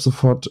 9 hat ab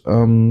sofort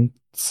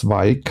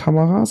zwei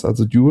Kameras,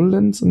 also Dual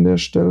Lens an der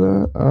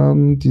Stelle,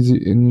 die sie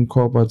in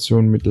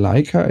Kooperation mit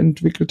Leica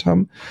entwickelt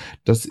haben.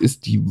 Das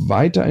ist die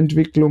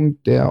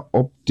Weiterentwicklung der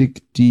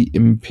Optik, die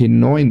im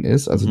P9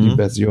 ist, also die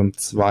Version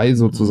 2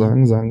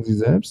 sozusagen, sagen sie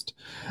selbst.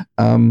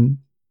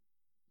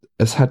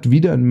 Es hat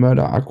wieder einen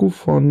Mörder-Akku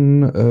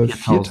von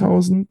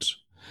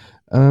 4000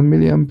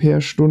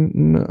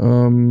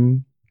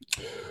 Milliampere-Stunden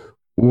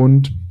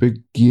und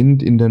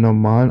beginnt in der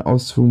normalen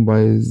Ausführung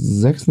bei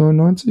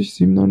 6,99,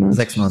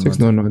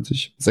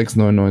 7,99?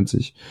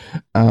 6,99.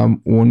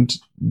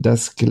 Und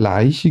das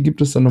gleiche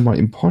gibt es dann nochmal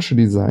im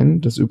Porsche-Design,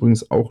 das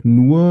übrigens auch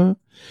nur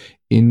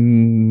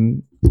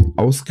in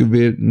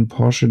ausgewählten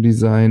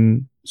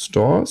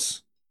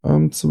Porsche-Design-Stores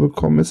zu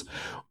bekommen ist.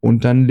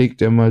 Und dann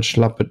legt er mal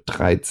schlappe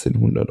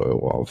 1.300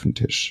 Euro auf den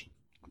Tisch.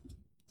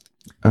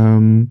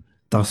 Genau.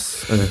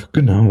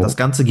 Das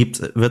Ganze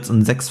wird es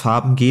in 6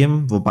 Farben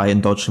geben, wobei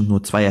in Deutschland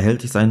nur 2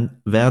 erhältlich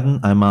sein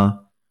werden.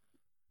 Einmal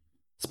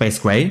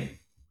Space Gray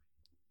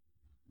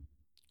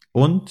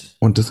und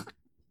das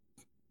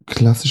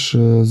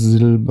klassische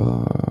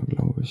Silber,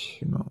 glaube ich.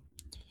 Genau.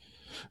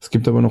 Es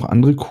gibt aber noch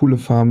andere coole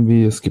Farben,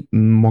 wie es gibt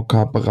ein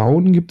Mokka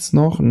Braun, gibt es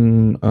noch,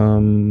 ein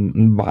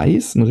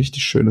Weiß, ein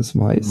richtig schönes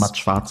Weiß.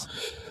 Mattschwarz.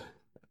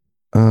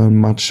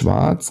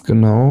 Mattschwarz,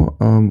 genau.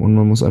 Und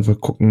man muss einfach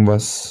gucken,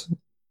 was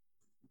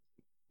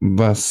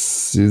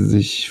sie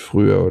sich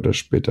früher oder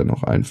später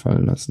noch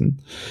einfallen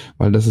lassen.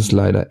 Weil das ist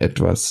leider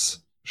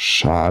etwas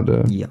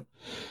schade,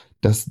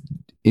 dass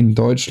in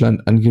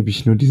Deutschland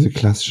angeblich nur diese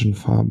klassischen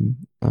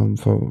Farben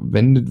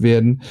verwendet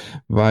werden,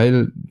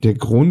 weil der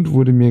Grund,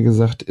 wurde mir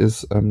gesagt,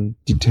 ist,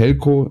 die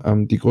Telco,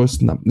 die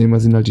größten Abnehmer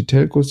sind halt die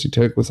Telcos. Die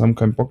Telcos haben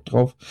keinen Bock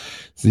drauf,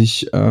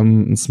 sich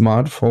ein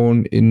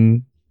Smartphone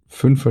in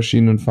 5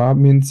 verschiedenen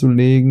Farben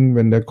hinzulegen,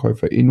 wenn der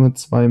Käufer nur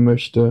 2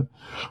 möchte.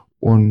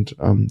 Und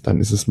dann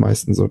ist es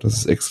meistens so, dass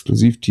es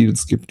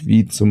Exklusivtitels gibt,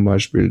 wie zum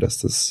Beispiel, dass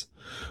das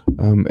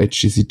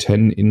HTC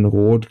 10 in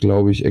Rot,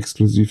 glaube ich,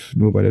 exklusiv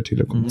nur bei der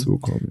Telekom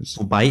zugekommen ist.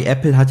 Wobei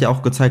Apple hat ja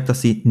auch gezeigt,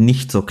 dass sie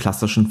nicht so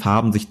klassischen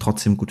Farben sich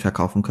trotzdem gut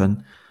verkaufen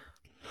können.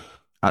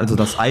 Also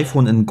das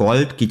iPhone in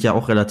Gold geht ja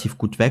auch relativ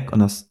gut weg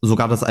und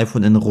sogar das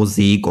iPhone in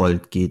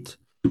Rosé-Gold geht.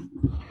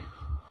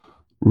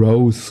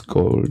 Rose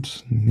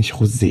Gold, nicht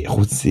Rosé.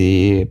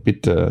 Rosé,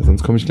 bitte,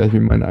 sonst komme ich gleich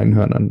mit meinen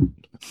Einhörnern.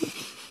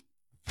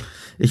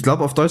 Ich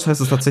glaube, auf Deutsch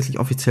heißt es tatsächlich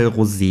offiziell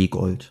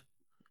Rosé-Gold.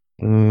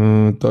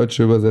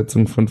 Deutsche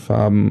Übersetzung von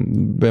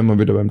Farben, wären wir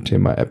wieder beim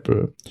Thema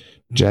Apple.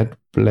 Jet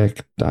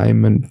Black,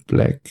 Diamond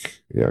Black,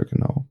 ja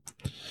genau.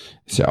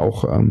 Ist ja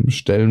auch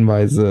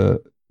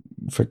stellenweise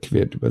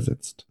verquert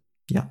übersetzt.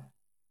 Ja.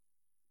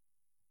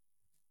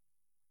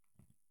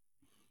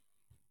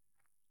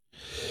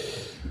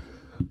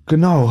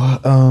 Genau,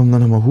 dann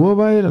haben wir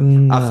Huawei.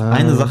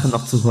 Eine Sache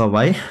noch zu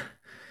Huawei.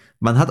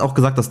 Man hat auch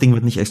gesagt, das Ding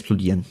wird nicht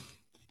explodieren.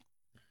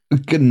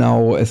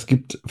 Genau, es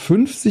gibt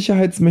 5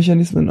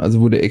 Sicherheitsmechanismen,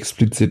 also wurde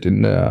explizit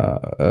in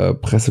der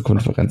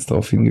Pressekonferenz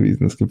darauf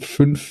hingewiesen, es gibt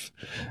 5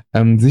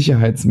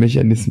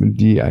 Sicherheitsmechanismen,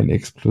 die ein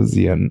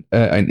Explodieren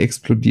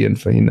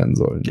verhindern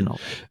sollen. Genau.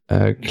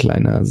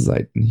 Kleiner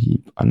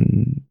Seitenhieb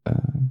an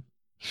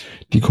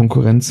die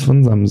Konkurrenz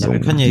von Samsung,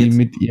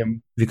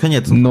 wir können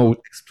jetzt zum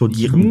Note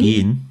Explodieren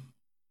gehen.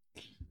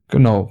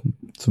 Genau,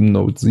 zum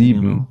Note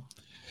 7. Genau.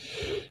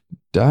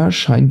 Da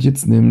scheint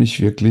jetzt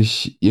nämlich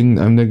wirklich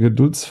irgendeinem der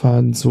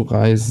Geduldsfaden zu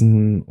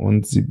reißen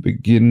und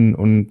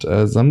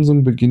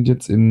Samsung beginnt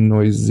jetzt in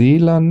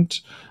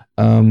Neuseeland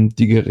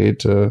die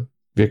Geräte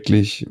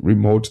wirklich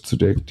remote zu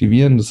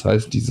deaktivieren. Das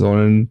heißt, die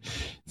sollen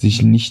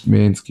sich nicht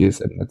mehr ins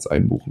GSM-Netz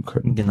einbuchen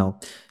können. Genau.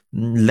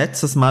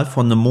 Letztes Mal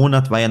vor einem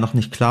Monat war ja noch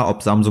nicht klar,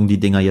 ob Samsung die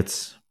Dinger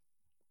jetzt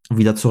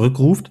wieder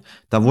zurückruft.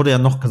 Da wurde ja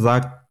noch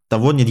gesagt,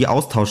 da wurden ja die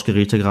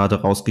Austauschgeräte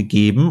gerade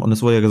rausgegeben und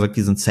es wurde ja gesagt,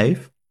 die sind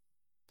safe.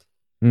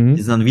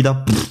 Die sind dann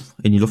wieder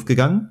in die Luft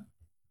gegangen.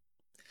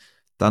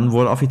 Dann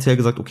wurde offiziell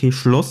gesagt, okay,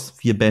 Schluss,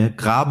 wir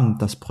begraben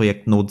das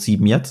Projekt Note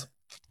 7 jetzt.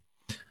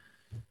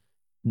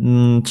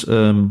 Und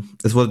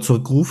es wurde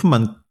zurückgerufen,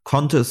 man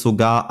konnte es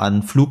sogar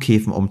an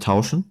Flughäfen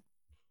umtauschen.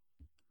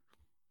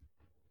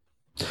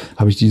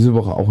 Habe ich diese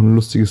Woche auch ein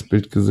lustiges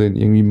Bild gesehen.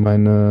 Irgendwie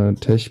meine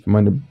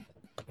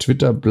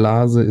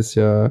Twitter-Blase ist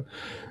ja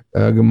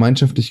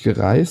gemeinschaftlich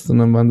gereist und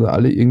dann waren sie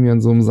alle irgendwie an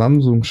so einem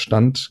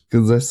Samsung-Stand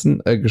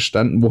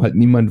gestanden, wo halt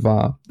niemand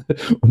war.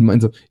 Und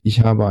meinen so,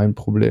 ich habe ein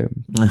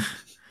Problem.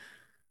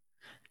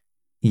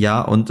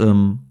 Ja, und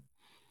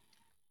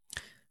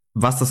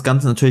was das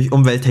Ganze natürlich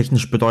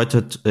umwelttechnisch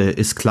bedeutet,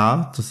 ist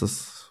klar. Das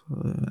ist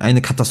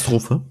eine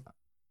Katastrophe.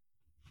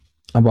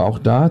 Aber auch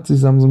da hat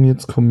sich Samsung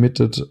jetzt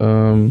committed,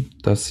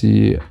 dass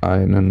sie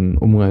eine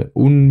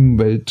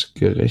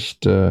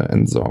umweltgerechte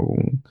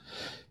Entsorgung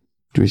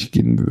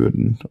durchgehen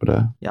würden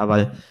oder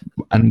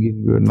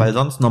angehen würden. Weil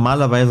sonst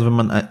normalerweise, wenn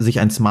man sich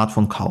ein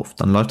Smartphone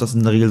kauft, dann läuft das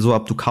in der Regel so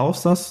ab, du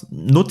kaufst das,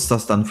 nutzt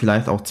das dann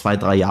vielleicht auch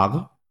 2-3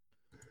 Jahre.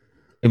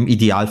 Im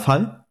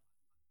Idealfall.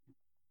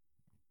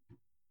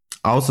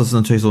 Außer es ist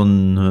natürlich so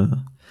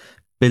ein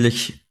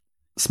billig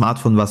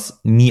Smartphone, was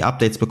nie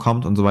Updates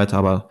bekommt und so weiter,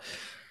 aber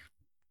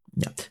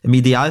ja, im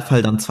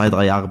Idealfall dann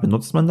 2-3 Jahre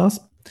benutzt man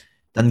das.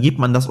 dann gibt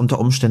man das unter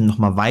Umständen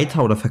nochmal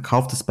weiter oder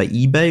verkauft es bei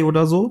eBay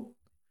oder so.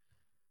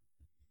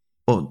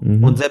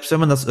 Und selbst wenn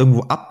man das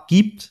irgendwo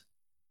abgibt,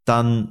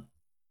 dann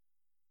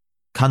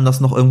kann das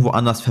noch irgendwo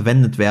anders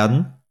verwendet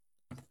werden.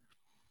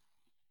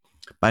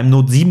 Beim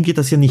Note 7 geht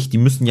das hier nicht. Die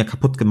müssen ja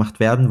kaputt gemacht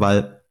werden,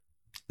 weil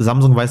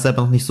Samsung weiß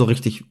selber noch nicht so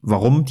richtig,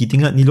 warum die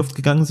Dinger in die Luft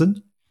gegangen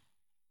sind.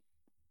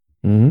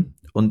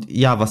 Und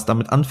ja, was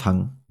damit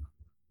anfangen.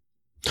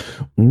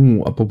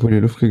 Apropos in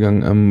die Luft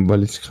gegangen,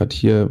 weil ich gerade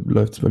hier,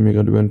 läuft es bei mir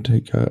gerade über den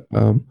Ticker.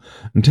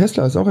 Ein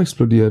Tesla ist auch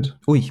explodiert.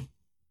 Ui.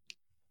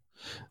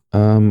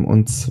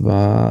 Und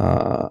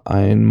zwar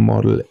ein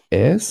Model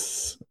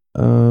S,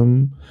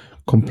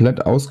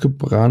 komplett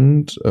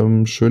ausgebrannt.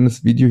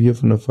 Schönes Video hier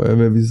von der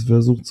Feuerwehr, wie sie es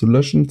versucht zu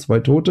löschen. 2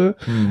 Tote.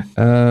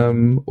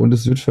 Und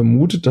es wird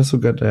vermutet, dass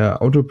sogar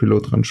der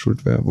Autopilot dran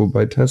schuld wäre.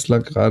 Wobei Tesla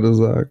gerade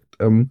sagt,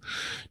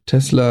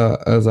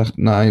 sagt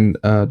nein,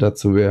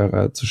 dazu wäre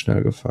er zu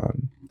schnell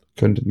gefahren.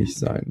 Könnte nicht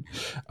sein.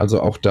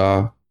 Also auch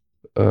da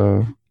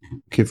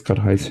geht's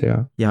gerade heiß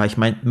her. Ja, ich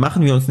meine,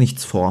 machen wir uns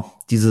nichts vor.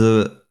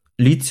 Diese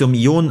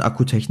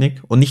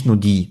Lithium-Ionen-Akkutechnik und nicht nur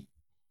die.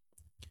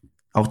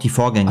 Auch die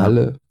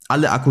Vorgänger.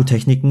 Alle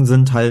Akkutechniken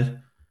sind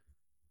halt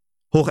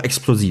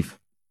hochexplosiv.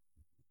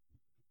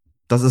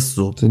 Das ist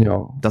so. Sind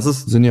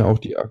ja auch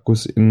die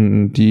Akkus,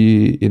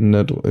 die in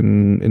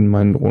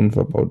meinen Drohnen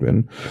verbaut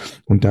werden.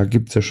 Und da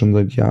gibt es ja schon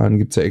seit Jahren,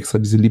 gibt es ja extra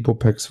diese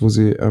Lipopacks, wo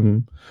sie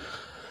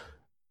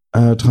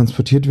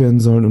transportiert werden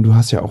sollen. Und du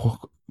hast ja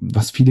auch,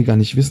 was viele gar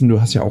nicht wissen,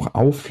 du hast ja auch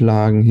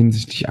Auflagen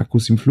hinsichtlich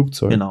Akkus im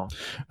Flugzeug. Genau.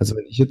 Also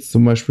wenn ich jetzt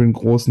zum Beispiel einen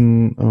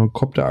großen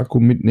Copter-Akku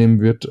mitnehmen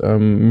würde,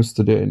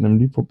 müsste der in einem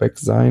Lipopack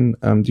sein.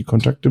 Die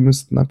Kontakte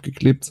müssten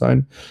abgeklebt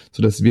sein,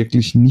 sodass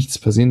wirklich nichts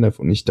passieren darf.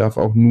 Und ich darf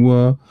auch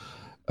nur,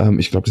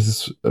 ich glaube,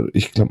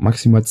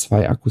 maximal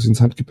 2 Akkus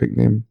ins Handgepäck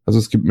nehmen. Also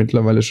es gibt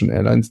mittlerweile schon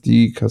Airlines,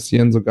 die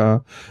kassieren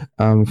sogar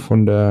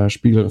von der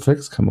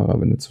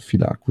Spiegelreflexkamera, wenn du zu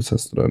viele Akkus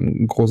hast oder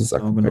ein großes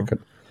Akkupack hat.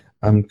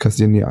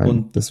 Kassieren die ein.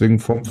 Und deswegen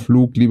vom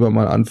Flug lieber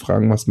mal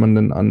anfragen, was man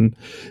denn an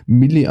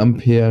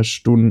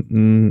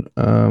Milliampere-Stunden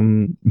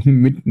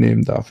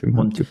mitnehmen darf im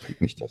Handgepäck.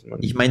 Nicht, dass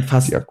man die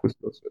Akkus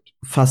los wird.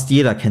 Fast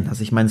jeder kennt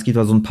das. Ich meine, es gibt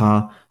da so ein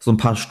paar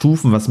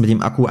Stufen, was mit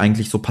dem Akku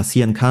eigentlich so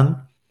passieren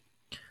kann.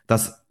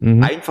 Das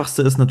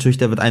Einfachste ist natürlich,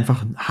 der wird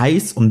einfach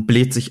heiß und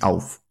bläht sich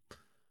auf.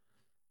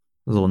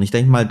 So, und ich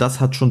denke mal,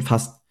 das hat schon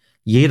fast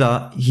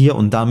jeder hier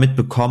und da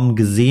mitbekommen,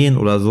 gesehen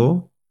oder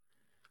so.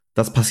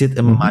 Das passiert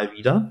immer mal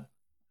wieder.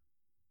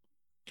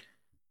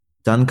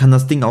 Dann kann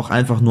das Ding auch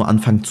einfach nur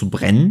anfangen zu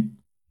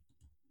brennen.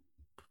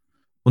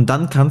 Und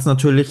dann kann es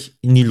natürlich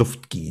in die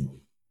Luft gehen.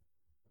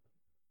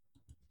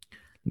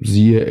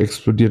 Siehe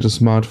explodierte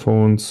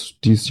Smartphones,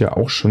 die es ja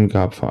auch schon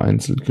gab,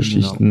 vereinzelt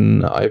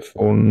Geschichten. Genau.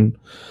 iPhone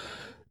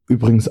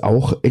übrigens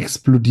auch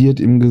explodiert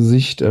im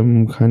Gesicht.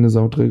 Keine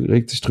Sau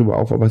regt sich drüber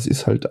auf, aber es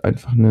ist halt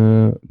einfach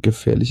eine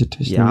gefährliche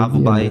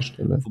Technologie.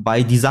 Ja,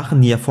 wobei die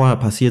Sachen, die ja vorher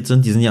passiert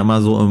sind, die sind ja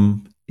immer so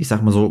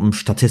im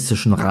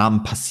statistischen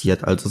Rahmen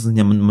passiert. Also es sind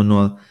ja immer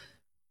nur,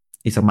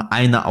 ich sag mal,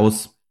 eine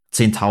aus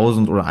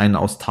 10.000 oder eine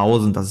aus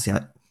 1.000. Das ist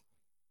ja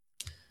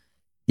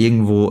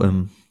irgendwo,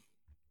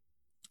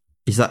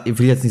 ich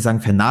will jetzt nicht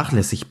sagen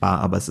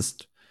vernachlässigbar, aber es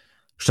ist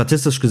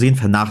statistisch gesehen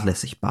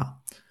vernachlässigbar.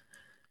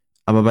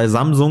 Aber bei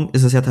Samsung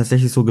ist es ja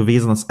tatsächlich so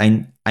gewesen, dass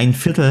ein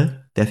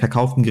Viertel der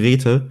verkauften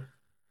Geräte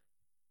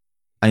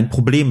ein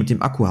Problem mit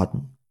dem Akku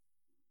hatten.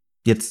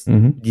 Jetzt,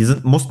 die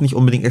mussten nicht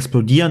unbedingt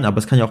explodieren, aber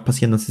es kann ja auch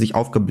passieren, dass sie sich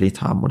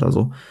aufgebläht haben oder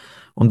so.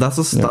 Und das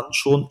ist dann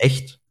schon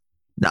echt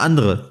eine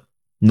andere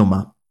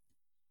Nummer.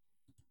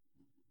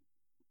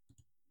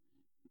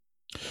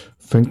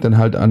 Fängt dann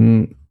halt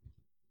an,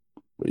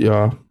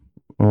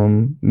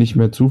 nicht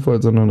mehr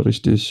Zufall, sondern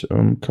richtig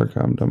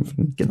Kacke am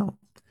Dampfen. Genau.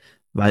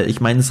 Weil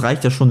ich meine, es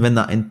reicht ja schon, wenn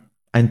da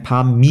ein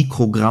paar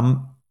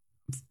Mikrogramm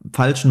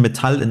falschen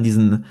Metall in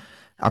diesen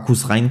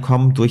Akkus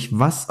reinkommen, durch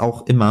was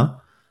auch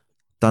immer,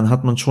 dann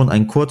hat man schon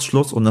einen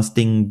Kurzschluss und das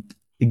Ding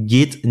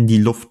geht in die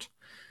Luft.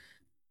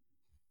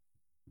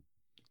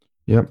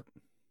 Ja.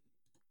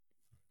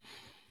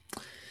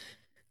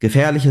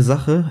 Gefährliche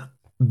Sache.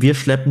 Wir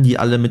schleppen die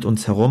alle mit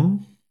uns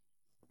herum.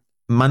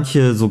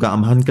 Manche sogar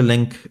am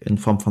Handgelenk in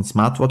Form von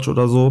Smartwatch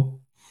oder so.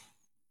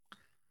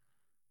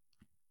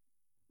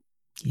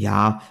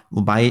 Ja,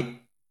 wobei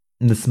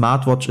eine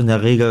Smartwatch in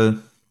der Regel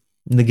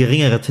eine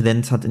geringere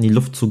Tendenz hat, in die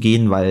Luft zu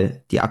gehen,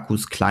 weil die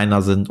Akkus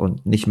kleiner sind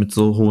und nicht mit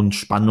so hohen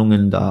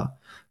Spannungen da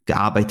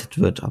gearbeitet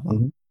wird. Aber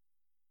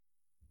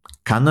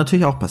kann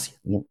natürlich auch passieren.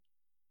 Ja.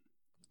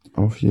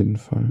 Auf jeden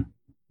Fall.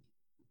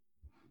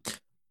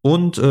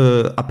 Und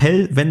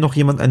Appell, wenn noch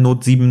jemand ein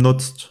Note 7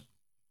 nutzt,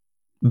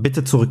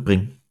 bitte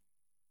zurückbringen.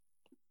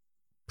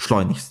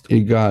 Schleunigst.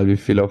 Egal, wie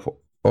viel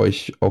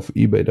euch auf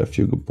eBay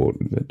dafür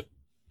geboten wird.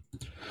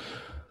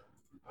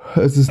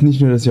 Es ist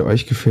nicht nur, dass ihr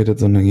euch gefährdet,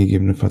 sondern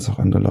gegebenenfalls auch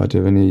andere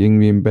Leute. Wenn ihr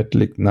irgendwie im Bett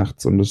liegt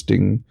nachts und das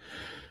Ding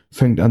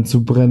fängt an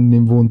zu brennen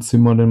im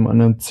Wohnzimmer oder im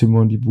anderen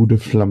Zimmer und die Bude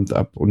flammt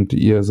ab und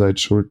ihr seid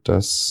schuld,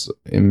 dass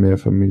im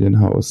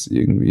Mehrfamilienhaus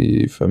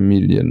irgendwie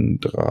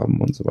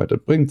Familiendramen und so weiter,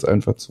 bringt's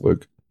einfach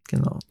zurück.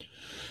 Genau.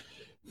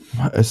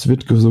 Es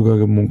wird sogar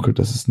gemunkelt,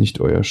 dass es nicht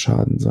euer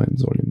Schaden sein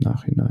soll im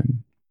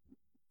Nachhinein.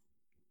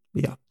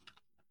 Ja.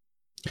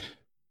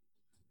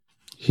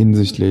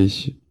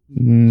 Hinsichtlich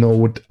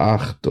Note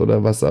 8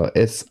 oder was auch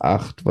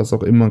S8, was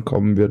auch immer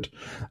kommen wird,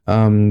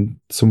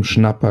 zum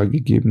Schnapper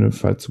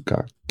gegebenenfalls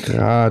sogar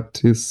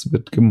gratis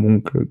wird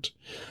gemunkelt.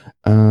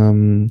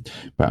 Bei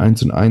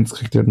 1 und 1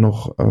 kriegt er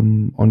noch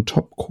on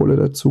top Kohle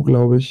dazu,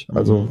 glaube ich.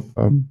 Also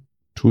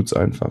tut's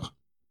einfach.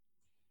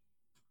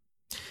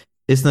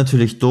 Ist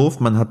natürlich doof,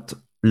 man hat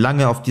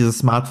lange auf dieses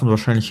Smartphone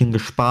wahrscheinlich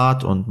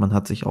hingespart und man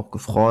hat sich auch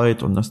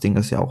gefreut und das Ding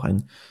ist ja auch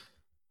ein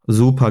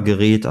super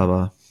Gerät,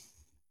 aber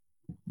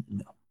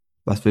ja,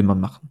 was will man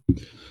machen?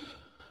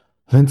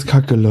 Wenn's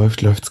kacke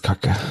läuft, läuft's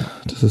kacke.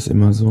 Das ist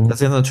immer so. Das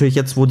ist ja natürlich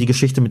jetzt, wo die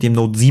Geschichte mit dem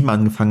Note 7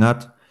 angefangen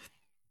hat,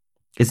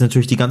 ist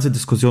natürlich die ganze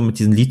Diskussion mit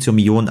diesen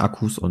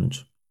Lithium-Ionen-Akkus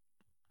und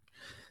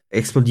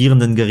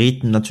explodierenden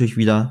Geräten natürlich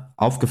wieder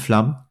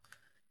aufgeflammt,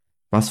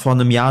 was vor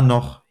einem Jahr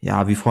noch,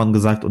 ja, wie vorhin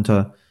gesagt,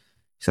 unter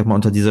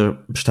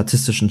dieser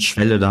statistischen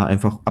Schwelle da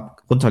einfach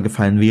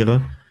runtergefallen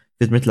wäre,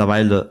 wird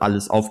mittlerweile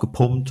alles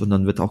aufgepumpt und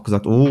dann wird auch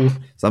gesagt, oh,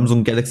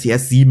 Samsung Galaxy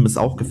S7 ist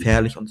auch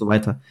gefährlich und so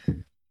weiter.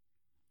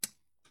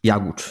 Ja,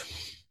 gut.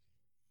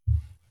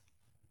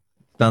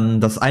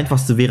 Dann das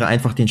Einfachste wäre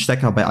einfach den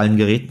Stecker bei allen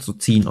Geräten zu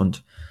ziehen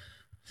und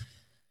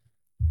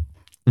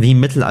wie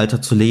im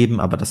Mittelalter zu leben,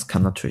 aber das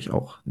kann natürlich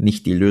auch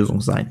nicht die Lösung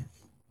sein.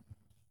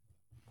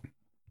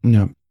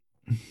 Ja.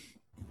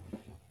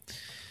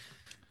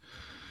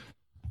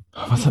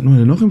 Was hatten wir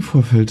denn noch im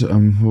Vorfeld,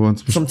 wo wir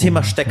uns Zum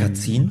Thema Stecker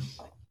ziehen.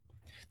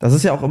 Das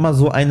ist ja auch immer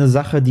so eine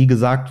Sache, die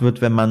gesagt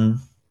wird, wenn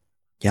man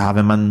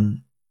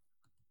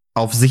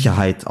auf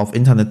Sicherheit, auf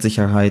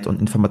Internetsicherheit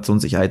und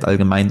Informationssicherheit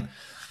allgemein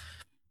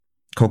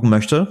gucken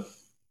möchte.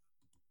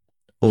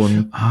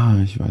 Und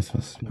ich weiß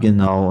was.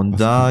 genau, und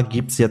da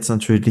gibt's jetzt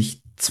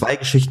natürlich zwei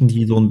Geschichten,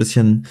 die so ein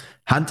bisschen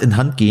Hand in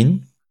Hand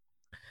gehen.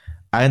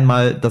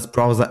 Einmal das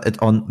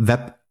Browser-Add-on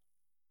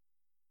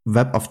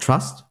Web of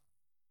Trust.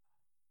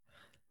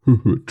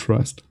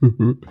 Trust.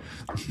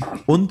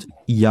 Und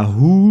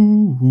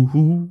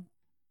Yahoo.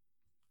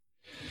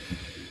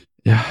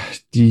 Ja,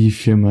 die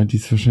Firma, die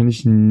es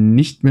wahrscheinlich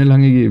nicht mehr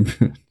lange geben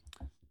wird.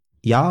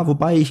 Ja,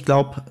 wobei ich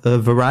glaube,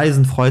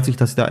 Verizon freut sich,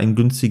 dass sie da einen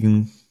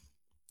günstigen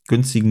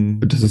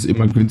dass es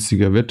immer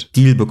günstiger wird.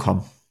 Deal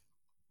bekommen.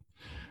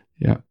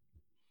 Ja.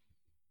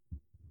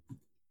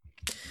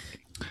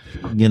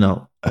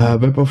 Genau.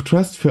 Web of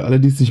Trust, für alle,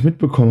 die es nicht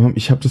mitbekommen haben,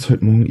 ich habe das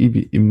heute Morgen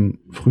irgendwie im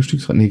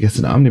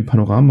gestern Abend im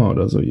Panorama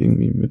oder so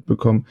irgendwie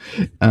mitbekommen.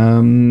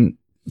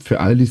 Für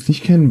alle, die es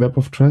nicht kennen, Web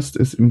of Trust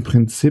ist im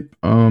Prinzip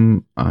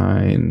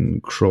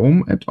ein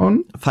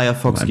Chrome-Add-on.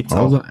 Firefox Also gibt's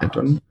auch.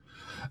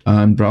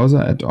 Ein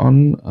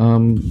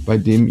Browser-Add-on, bei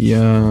dem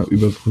ihr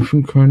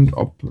überprüfen könnt,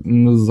 ob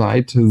eine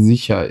Seite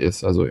sicher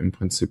ist. Also im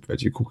Prinzip,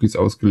 welche Cookies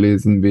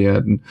ausgelesen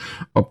werden,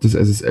 ob das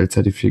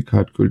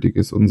SSL-Zertifikat gültig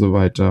ist und so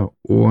weiter.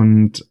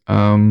 Und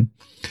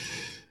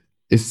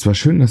ist zwar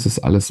schön, dass es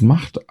alles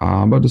macht,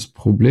 aber das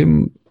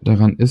Problem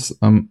daran ist,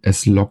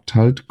 es loggt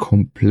halt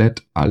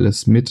komplett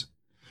alles mit.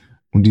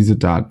 Und diese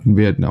Daten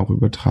werden auch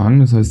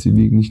übertragen. Das heißt, die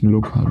liegen nicht nur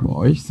lokal bei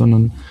euch,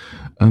 sondern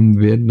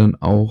werden dann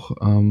auch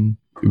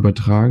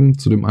übertragen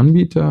zu dem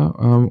Anbieter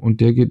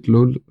und der geht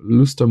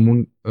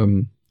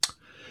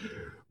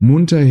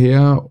munter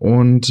her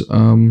und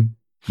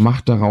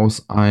macht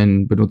daraus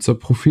ein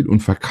Benutzerprofil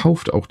und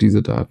verkauft auch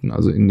diese Daten.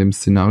 Also in dem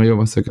Szenario,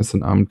 was ja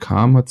gestern Abend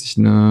kam, hat sich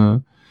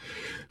eine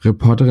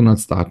Reporterin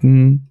als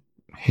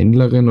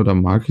Datenhändlerin oder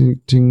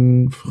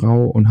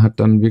Marketingfrau und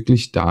hat dann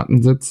wirklich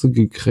Datensätze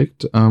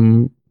gekriegt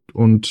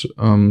und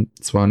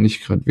zwar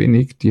nicht gerade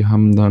wenig. Die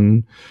haben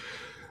dann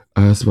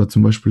es war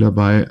zum Beispiel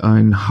dabei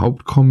ein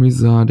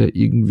Hauptkommissar, der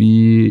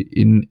irgendwie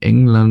in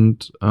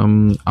England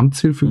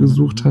Amtshilfe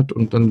gesucht hat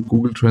und dann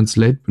Google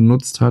Translate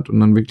benutzt hat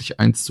und dann wirklich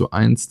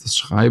 1:1 das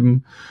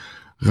Schreiben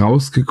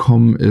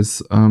rausgekommen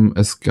ist.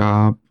 Es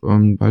gab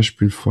ein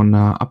Beispiel von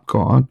einer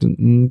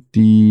Abgeordneten,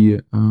 die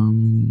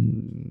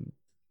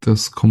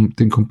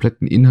den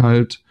kompletten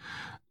Inhalt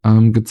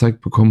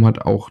gezeigt bekommen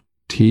hat, auch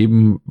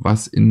Themen,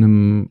 was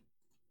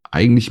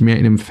eigentlich mehr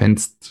in einem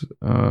Fenced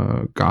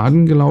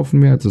Garden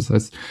gelaufen wäre, also das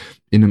heißt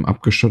in einem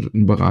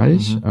abgeschotteten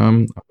Bereich,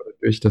 aber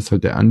dadurch, dass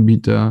halt der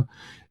Anbieter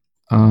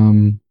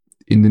in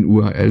den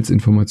URLs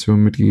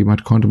Informationen mitgegeben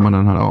hat, konnte man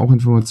dann halt auch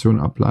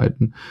Informationen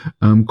ableiten.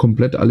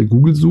 Komplett alle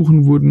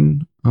Google-Suchen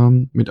wurden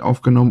mit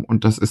aufgenommen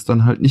und das ist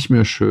dann halt nicht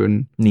mehr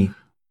schön. Nee.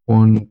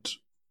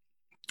 Und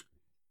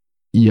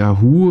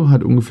Yahoo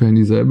hat ungefähr in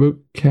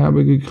dieselbe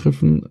Kerbe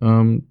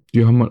gegriffen.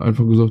 Die haben halt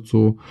einfach gesagt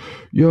so,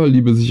 ja,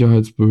 liebe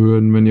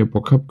Sicherheitsbehörden, wenn ihr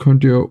Bock habt,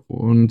 könnt ihr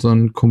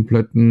unseren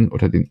kompletten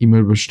oder den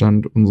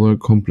E-Mail-Bestand unserer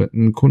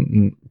kompletten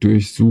Kunden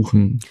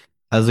durchsuchen.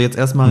 Also jetzt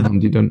erstmal.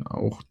 Haben die dann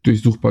auch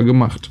durchsuchbar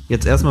gemacht.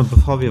 Jetzt erstmal,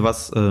 bevor wir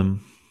was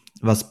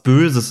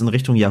Böses in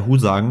Richtung Yahoo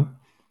sagen.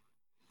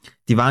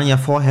 Die waren ja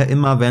vorher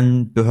immer,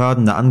 wenn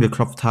Behörden da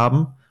angeklopft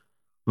haben,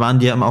 waren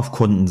die ja immer auf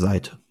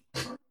Kundenseite.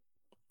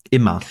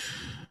 Immer.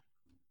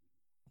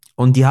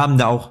 Und die haben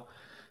da auch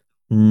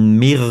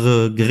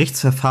mehrere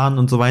Gerichtsverfahren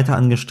und so weiter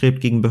angestrebt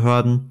gegen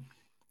Behörden,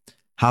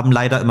 haben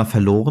leider immer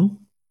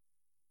verloren.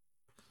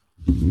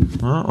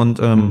 Ja, und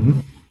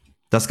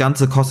das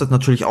Ganze kostet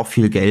natürlich auch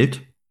viel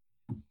Geld.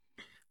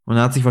 Und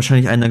da hat sich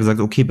wahrscheinlich einer gesagt,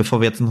 okay, bevor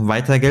wir jetzt noch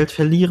weiter Geld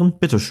verlieren,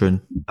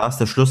 bitteschön, da ist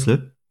der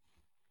Schlüssel.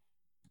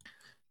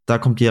 Da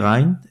kommt ihr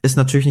rein. Ist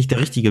natürlich nicht der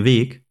richtige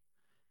Weg.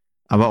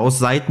 Aber aus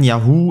Seiten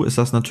Yahoo ist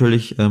das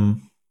natürlich,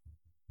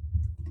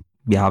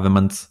 ja, wenn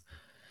man es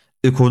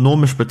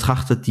ökonomisch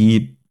betrachtet,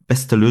 die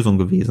beste Lösung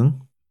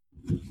gewesen.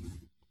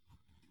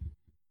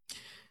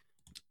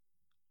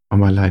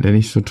 Aber leider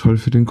nicht so toll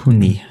für den Kunden.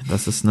 Nee,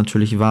 das ist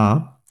natürlich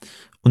wahr.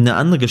 Und eine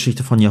andere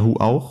Geschichte von Yahoo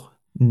auch,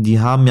 die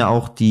haben ja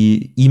auch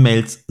die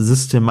E-Mails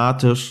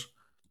systematisch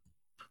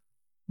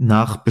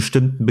nach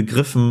bestimmten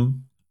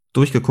Begriffen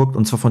durchgeguckt,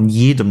 und zwar von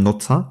jedem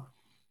Nutzer.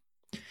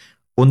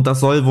 Und das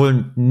soll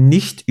wohl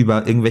nicht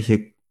über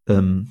irgendwelche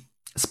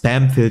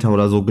Spam-Filter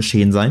oder so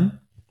geschehen sein,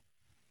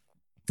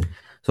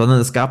 sondern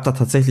es gab da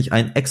tatsächlich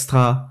ein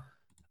extra,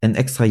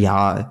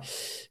 ja,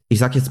 ich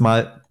sag jetzt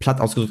mal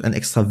platt ausgedrückt, ein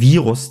extra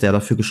Virus, der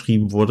dafür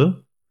geschrieben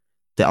wurde,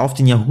 der auf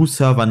den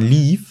Yahoo-Servern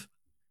lief,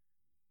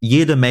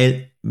 jede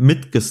Mail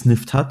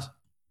mitgesnifft hat.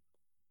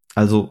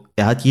 Also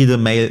er hat jede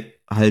Mail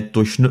halt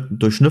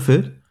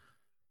durchschnüffelt.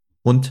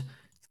 Und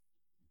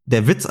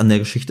der Witz an der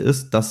Geschichte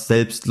ist, dass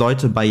selbst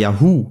Leute bei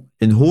Yahoo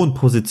in hohen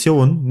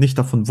Positionen nicht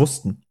davon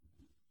wussten.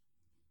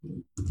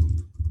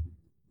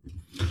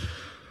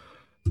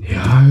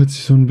 Ja, hört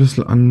sich so ein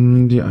bisschen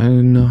an, die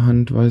eine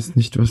Hand weiß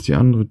nicht, was die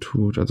andere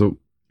tut. Also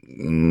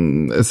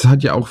es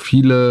hat ja auch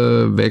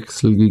viele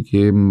Wechsel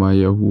gegeben bei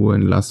Yahoo,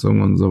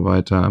 Entlassungen und so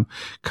weiter.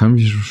 Kann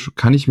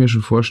ich mir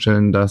schon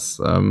vorstellen,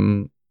 dass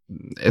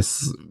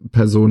es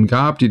Personen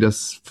gab, die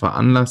das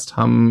veranlasst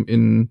haben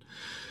in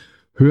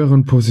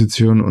höheren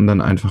Positionen und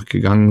dann einfach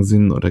gegangen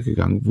sind oder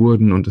gegangen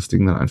wurden und das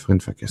Ding dann einfach in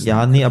Vergessen.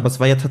 Ja, nee, aber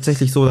es war ja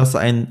tatsächlich so, dass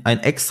ein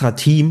extra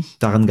Team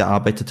daran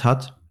gearbeitet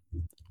hat.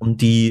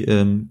 Und die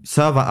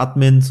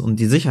Server-Admins und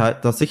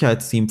das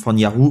Sicherheitsteam von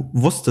Yahoo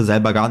wusste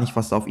selber gar nicht,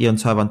 was auf ihren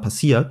Servern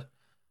passiert.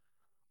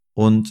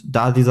 Und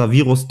da dieser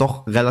Virus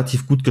doch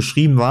relativ gut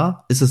geschrieben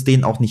war, ist es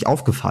denen auch nicht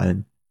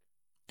aufgefallen.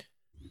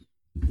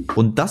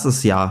 Und das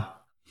ist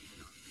ja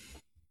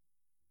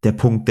der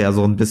Punkt, der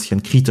so ein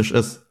bisschen kritisch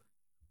ist.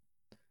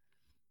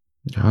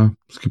 Ja,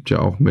 es gibt ja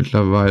auch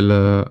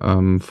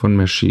mittlerweile von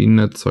Maschinen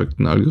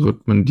erzeugten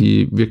Algorithmen,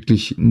 die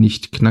wirklich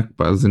nicht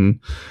knackbar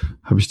sind.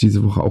 Habe ich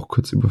diese Woche auch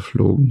kurz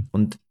überflogen.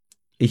 Und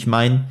ich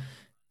meine,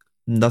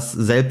 dass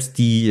selbst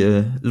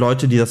die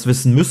Leute, die das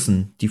wissen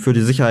müssen, die für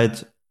die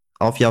Sicherheit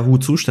auf Yahoo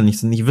zuständig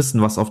sind, nicht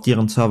wissen, was auf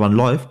deren Servern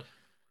läuft.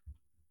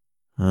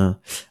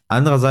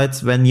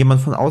 Andererseits, wenn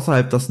jemand von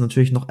außerhalb das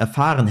natürlich noch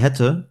erfahren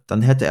hätte,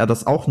 dann hätte er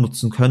das auch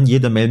nutzen können,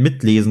 jede Mail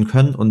mitlesen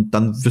können, und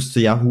dann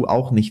wüsste Yahoo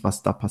auch nicht,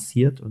 was da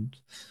passiert,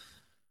 und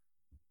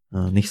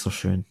nicht so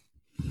schön.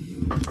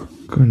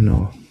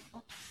 Genau.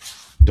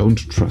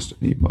 Don't trust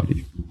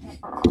anybody.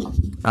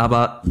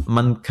 Aber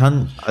man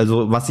kann,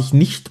 also was ich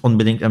nicht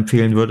unbedingt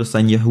empfehlen würde, ist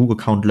seinen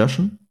Yahoo-Account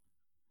löschen.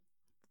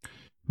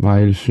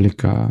 Weil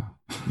Flickr.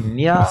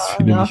 Ja,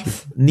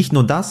 nicht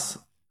nur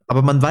das,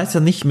 aber man weiß ja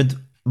nicht,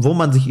 wo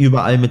man sich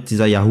überall mit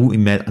dieser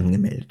Yahoo-E-Mail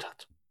angemeldet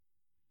hat.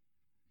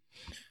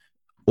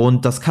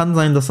 Und das kann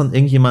sein, dass dann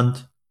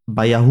irgendjemand,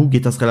 bei Yahoo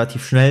geht das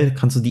relativ schnell,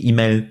 kann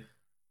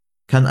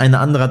eine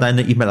andere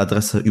deine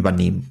E-Mail-Adresse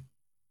übernehmen.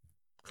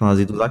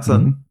 Quasi, du sagst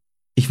dann,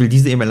 ich will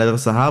diese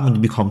E-Mail-Adresse haben, und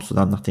die bekommst du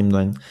dann, nachdem du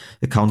deinen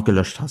Account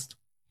gelöscht hast.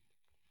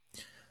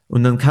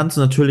 Und dann kannst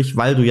du natürlich,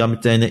 weil du ja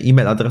mit deiner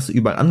E-Mail-Adresse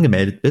überall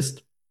angemeldet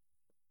bist,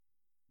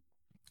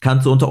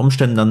 kannst du unter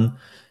Umständen dann,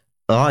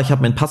 ich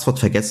habe mein Passwort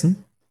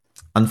vergessen,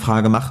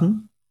 Anfrage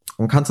machen,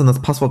 und kannst dann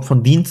das Passwort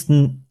von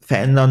Diensten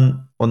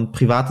verändern und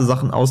private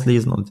Sachen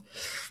auslesen, und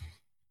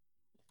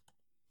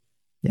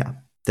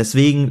ja,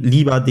 deswegen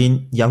lieber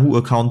den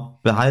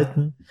Yahoo-Account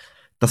behalten,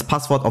 das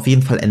Passwort auf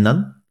jeden Fall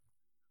ändern,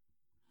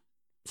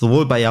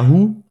 sowohl bei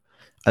Yahoo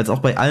als auch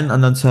bei allen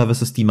anderen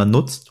Services, die man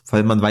nutzt,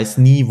 weil man weiß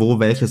nie, wo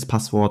welches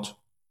Passwort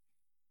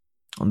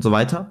und so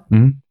weiter.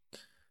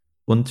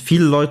 Und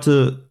viele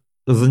Leute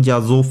sind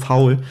ja so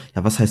faul.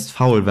 Ja, was heißt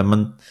faul? Wenn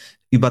man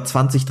über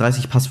 20,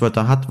 30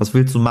 Passwörter hat, was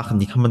willst du machen?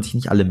 Die kann man sich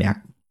nicht alle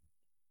merken.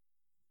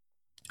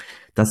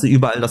 Dass sie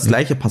überall das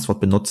gleiche Passwort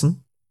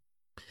benutzen,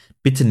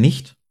 bitte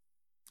nicht.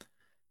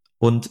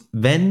 Und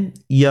wenn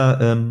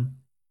ihr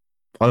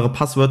eure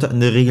Passwörter in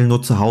der Regel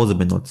nur zu Hause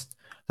benutzt,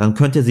 dann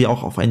könnt ihr sie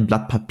auch auf ein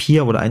Blatt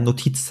Papier oder einen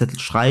Notizzettel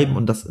schreiben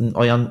und das in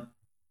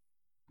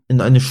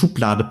eine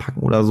Schublade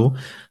packen oder so.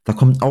 Da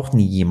kommt auch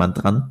nie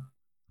jemand dran.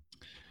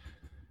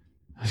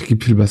 Es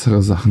gibt viel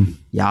bessere Sachen.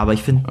 Ja, aber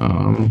ich finde,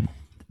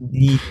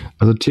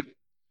 also Tipp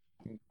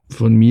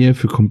von mir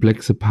für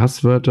komplexe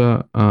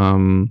Passwörter,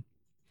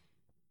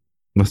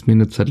 was mir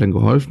eine Zeit lang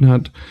geholfen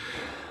hat,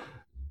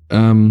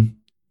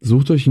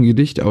 sucht euch ein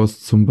Gedicht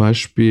aus, zum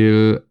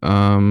Beispiel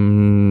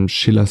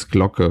Schillers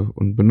Glocke,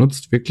 und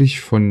benutzt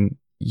wirklich von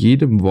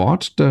jedem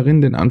Wort darin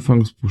den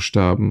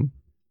Anfangsbuchstaben.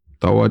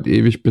 Dauert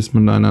ewig, bis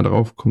man da einer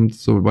draufkommt,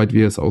 soweit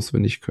wie ihr es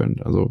auswendig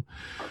könnt. Also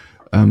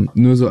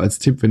Nur so als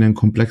Tipp, wenn ihr ein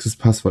komplexes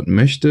Passwort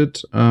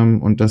möchtet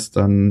und das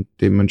dann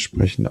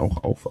dementsprechend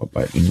auch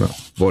aufarbeiten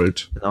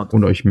wollt Genau,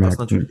 und euch merken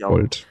natürlich auch.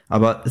 wollt.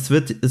 Aber es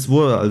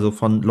wurde also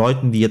von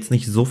Leuten, die jetzt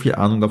nicht so viel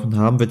Ahnung davon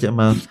haben, wird ja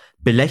immer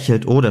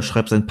belächelt, oh, der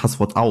schreibt sein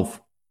Passwort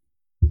auf.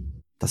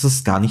 Das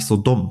ist gar nicht so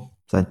dumm,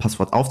 sein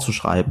Passwort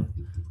aufzuschreiben.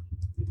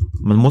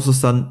 Man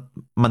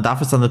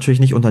darf es dann natürlich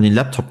nicht unter den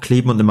Laptop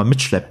kleben und immer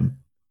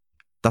mitschleppen.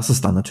 Das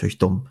ist dann natürlich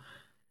dumm.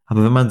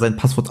 Aber wenn man sein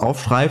Passwort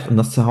aufschreibt und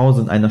das zu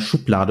Hause in einer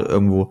Schublade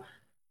irgendwo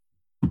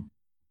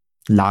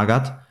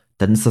lagert,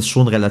 dann ist das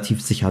schon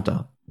relativ sicher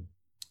da.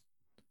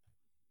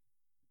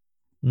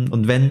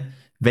 Und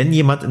wenn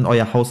jemand in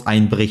euer Haus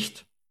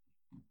einbricht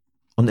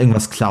und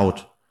irgendwas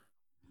klaut,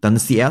 dann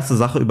ist die erste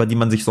Sache, über die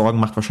man sich Sorgen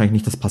macht, wahrscheinlich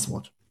nicht das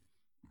Passwort.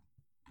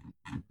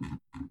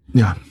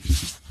 Ja,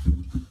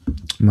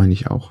 meine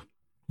ich auch.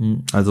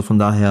 Also von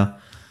daher,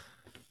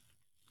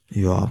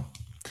 ja.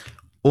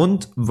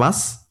 Und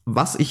was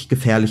ich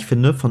gefährlich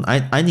finde,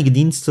 einige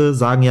Dienste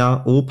sagen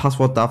ja, oh,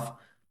 Passwort darf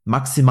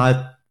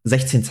maximal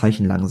 16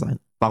 Zeichen lang sein.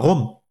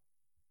 Warum?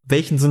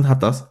 Welchen Sinn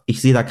hat das?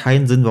 Ich sehe da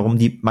keinen Sinn, warum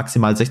die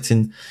maximal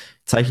 16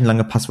 Zeichen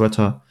lange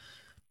Passwörter.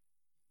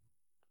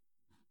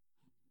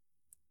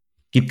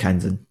 Gibt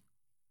keinen Sinn.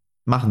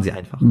 Machen sie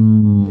einfach.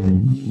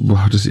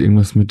 Hat es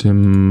irgendwas mit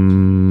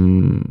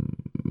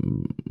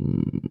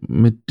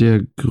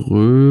der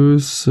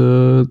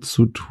Größe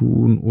zu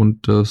tun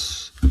und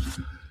das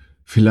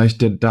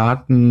vielleicht der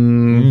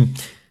Daten.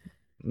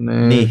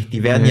 Nee,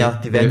 die werden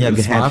ja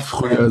gehasht. War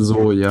früher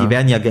so, ja. Die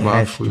werden ja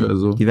gehasht.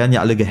 So. Die werden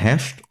ja alle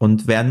gehasht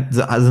und sind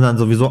dann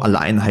sowieso alle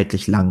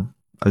einheitlich lang.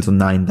 Also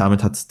nein,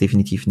 damit hat es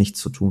definitiv nichts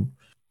zu tun.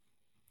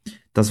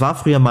 Das war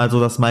früher mal so,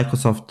 dass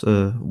Microsoft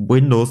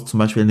Windows zum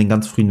Beispiel in den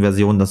ganz frühen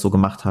Versionen das so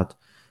gemacht hat.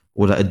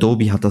 Oder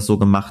Adobe hat das so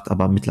gemacht,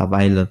 aber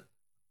mittlerweile,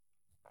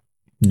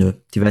 nö,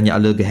 die werden ja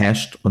alle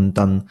gehasht und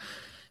dann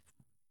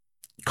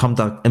kommt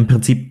da im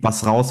Prinzip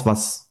was raus,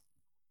 was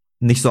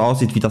nicht so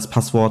aussieht wie das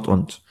Passwort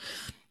und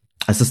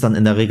es ist dann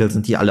in der Regel,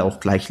 sind die alle auch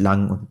gleich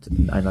lang und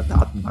in einer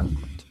Datenbank.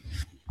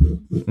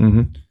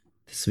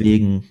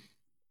 Deswegen.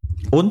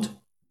 Und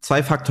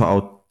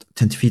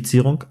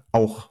Zwei-Faktor-Authentifizierung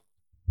auch.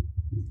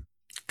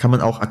 Kann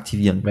man auch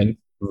aktivieren.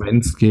 Wenn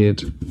es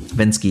geht.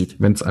 Wenn es geht.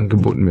 Wenn es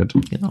angeboten wird.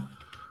 Genau.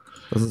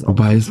 Das ist auch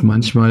wobei es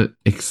manchmal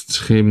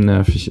extrem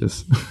nervig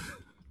ist.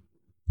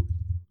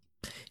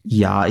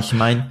 Ja, ich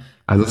meine.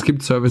 Also es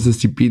gibt Services,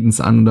 die bieten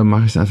es an und dann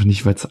mache ich es einfach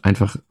nicht, weil es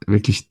einfach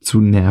wirklich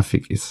zu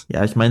nervig ist.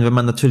 Ja, ich meine, wenn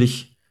man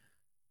natürlich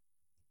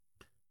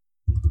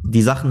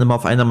die Sachen immer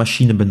auf einer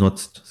Maschine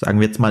benutzt, sagen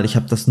wir jetzt mal, ich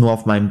habe das nur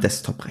auf meinem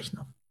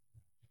Desktop-Rechner,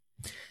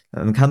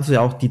 dann kannst du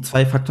ja auch die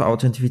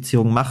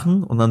Zwei-Faktor-Authentifizierung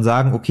machen und dann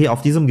sagen, okay,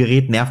 auf diesem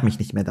Gerät nerv mich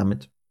nicht mehr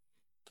damit.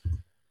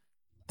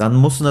 Dann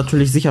musst du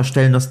natürlich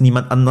sicherstellen, dass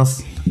niemand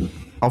anders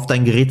auf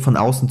dein Gerät von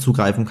außen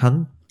zugreifen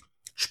kann.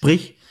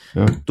 Sprich,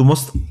 du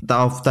musst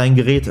da auf dein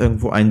Gerät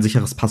irgendwo ein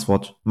sicheres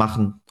Passwort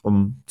machen,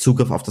 um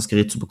Zugriff auf das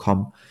Gerät zu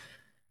bekommen.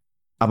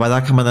 Aber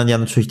da kann man dann ja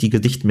natürlich die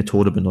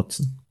Gedichtmethode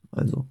benutzen.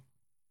 Also.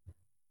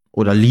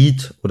 Oder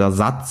Lied oder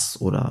Satz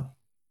oder.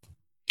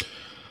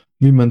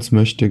 Wie man es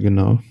möchte,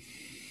 genau.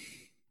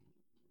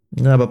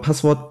 Ja, aber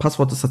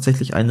Passwort ist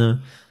tatsächlich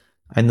eine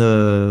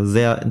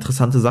sehr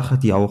interessante Sache,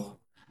 die auch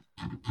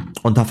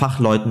unter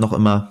Fachleuten noch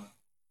immer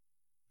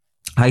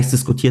heiß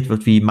diskutiert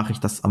wird. Wie mache ich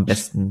das am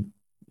besten?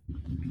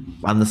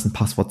 Wann ist ein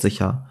Passwort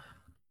sicher?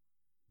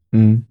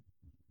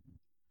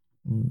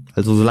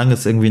 Also solange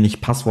es irgendwie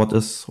nicht Passwort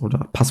ist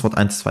oder Passwort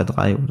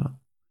 123 oder.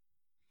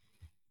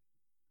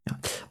 Ja.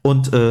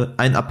 Und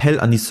ein Appell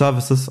an die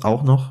Services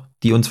auch noch,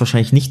 die uns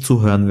wahrscheinlich nicht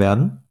zuhören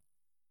werden,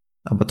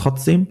 aber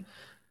trotzdem,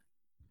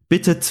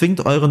 bitte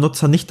zwingt eure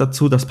Nutzer nicht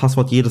dazu, das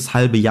Passwort jedes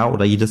halbe Jahr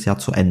oder jedes Jahr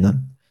zu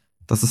ändern.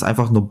 Das ist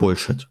einfach nur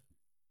Bullshit.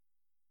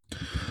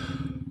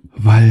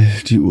 Weil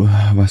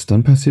was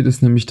dann passiert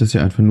ist nämlich, dass sie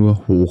einfach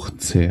nur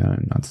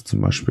hochzählen. Also zum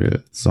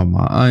Beispiel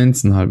Sommer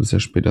 1, ein halbes Jahr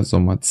später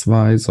Sommer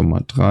 2,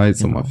 Sommer 3,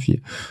 Sommer 4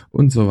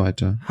 und so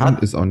weiter. Und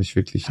ist auch nicht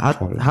wirklich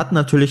toll. Hat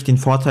natürlich den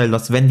Vorteil,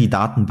 dass wenn die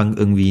Passwortdatenbank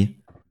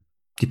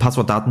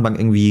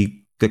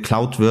irgendwie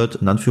geklaut wird,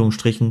 in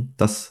Anführungsstrichen,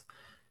 dass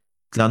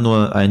klar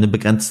nur eine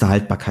begrenzte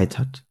Haltbarkeit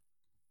hat.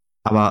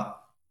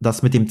 Aber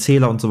das mit dem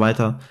Zähler und so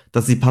weiter,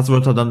 dass die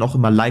Passwörter dann auch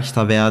immer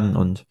leichter werden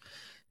und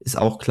ist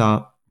auch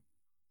klar.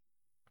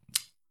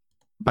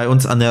 Bei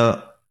uns an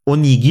der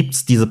Uni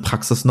gibt's diese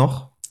Praxis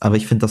noch, aber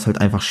ich finde das halt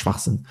einfach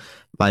Schwachsinn,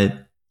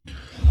 weil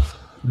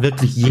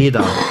wirklich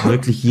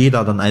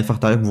jeder dann einfach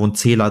da irgendwo einen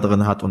Zähler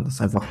drin hat und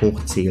es einfach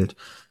hochzählt.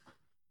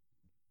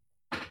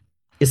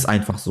 Ist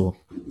einfach so.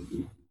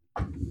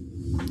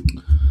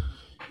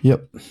 Ja.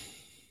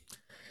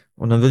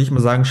 Und dann würde ich mal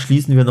sagen,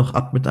 schließen wir noch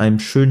ab mit einem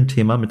schönen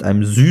Thema, mit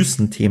einem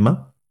süßen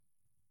Thema.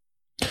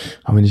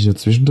 Haben wir nicht nur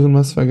zwischendrin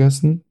was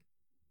vergessen?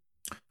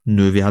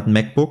 Nö, wir hatten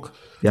MacBook,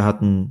 wir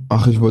hatten...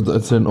 Ach, ich wollte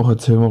erzählen,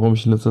 warum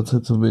ich in letzter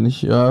Zeit so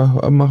wenig...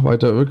 Ja, mach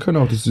weiter, wir können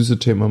auch das süße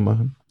Thema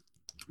machen.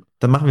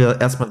 Dann machen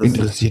wir erstmal das...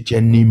 Interessiert ja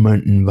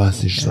niemanden,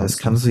 was ich sage. Das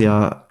kannst du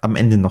ja am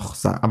Ende noch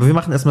sagen. Aber wir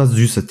machen erstmal das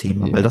süße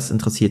Thema, weil das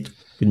interessiert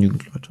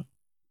genügend Leute.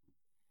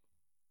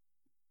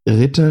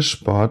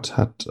 Rittersport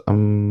hat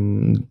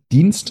am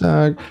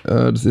Dienstag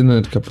das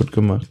Internet kaputt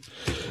gemacht.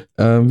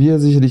 Wie ihr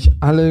sicherlich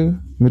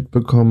alle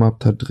mitbekommen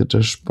habt, hat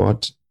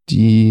Rittersport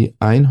die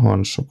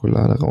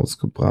Einhornschokolade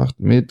rausgebracht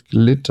mit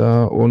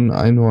Glitter und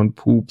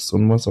Einhornpups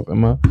und was auch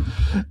immer.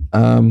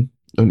 Und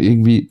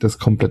irgendwie das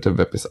komplette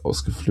Web ist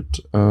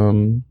ausgeflippt.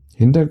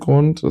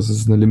 Hintergrund, das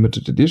ist eine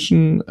Limited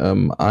Edition,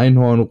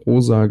 Einhorn,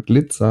 rosa,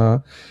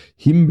 Glitzer,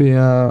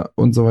 Himbeer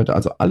und so weiter.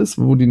 Also alles,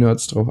 wo die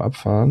Nerds drauf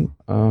abfahren.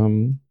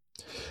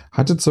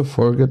 Hatte zur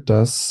Folge,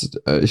 dass,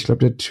 ich glaube,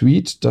 der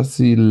Tweet, dass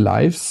sie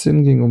live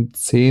sind, ging um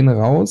 10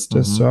 raus,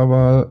 der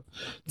Server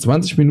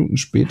 20 Minuten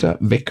später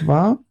weg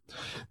war.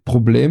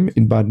 Problem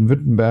in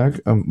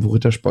Baden-Württemberg, wo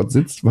Rittersport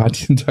sitzt, war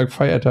diesen Tag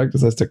Feiertag,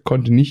 das heißt, da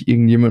konnte nicht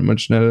irgendjemand mal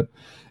schnell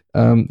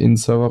in den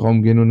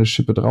Serverraum gehen und eine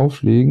Schippe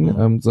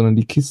drauflegen, sondern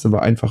die Kiste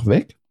war einfach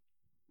weg.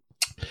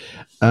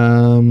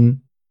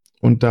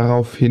 Und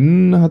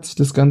daraufhin hat sich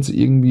das Ganze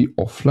irgendwie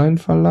offline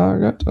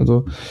verlagert.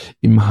 Also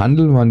im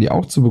Handel waren die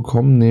auch zu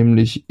bekommen,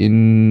 nämlich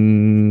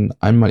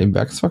einmal im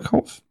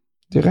Werksverkauf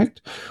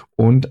direkt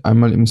und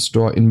einmal im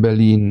Store in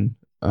Berlin.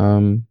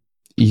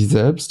 Ich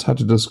selbst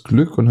hatte das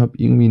Glück und habe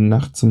irgendwie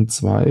nachts um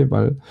 2,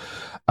 weil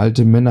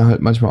alte Männer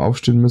halt manchmal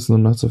aufstehen müssen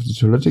und nachts auf die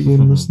Toilette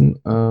gehen müssen,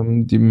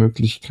 die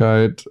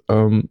Möglichkeit,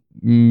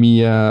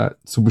 mir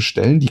zu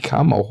bestellen. Die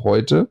kam auch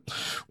heute.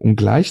 Und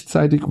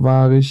gleichzeitig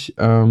war ich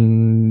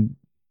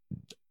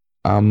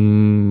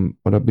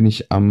bin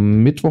ich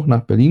am Mittwoch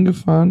nach Berlin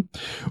gefahren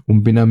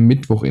und bin am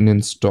Mittwoch in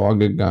den Store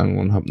gegangen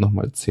und habe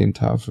nochmal 10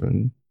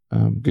 Tafeln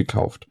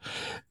gekauft.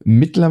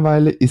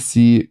 Mittlerweile ist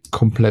sie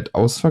komplett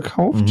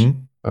ausverkauft.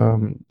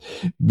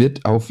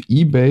 Wird auf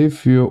eBay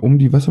für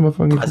was haben wir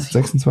vorhin gesagt?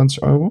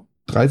 26 Euro?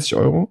 30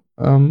 Euro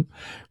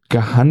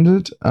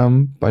gehandelt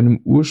bei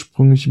einem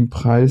ursprünglichen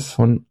Preis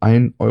von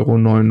 1,99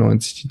 Euro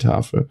die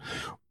Tafel.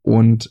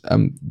 Und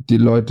die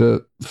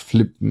Leute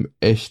flippen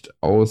echt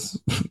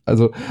aus.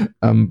 Also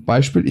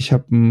Beispiel, ich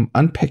habe ein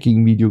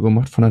Unpacking-Video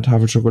gemacht von einer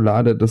Tafel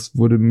Schokolade. Das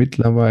wurde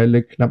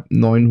mittlerweile knapp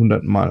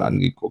 900 Mal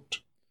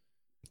angeguckt.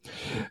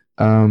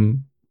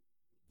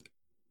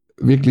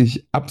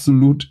 Wirklich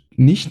absolut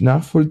nicht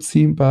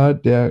nachvollziehbar,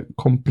 der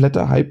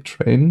komplette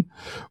Hype-Train.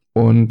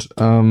 Und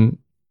kann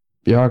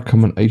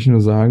man eigentlich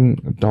nur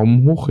sagen,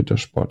 Daumen hoch,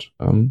 Rittersport.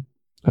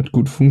 Hat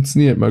gut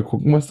funktioniert. Mal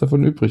gucken, was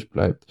davon übrig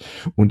bleibt.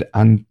 Und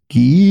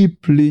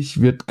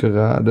angeblich wird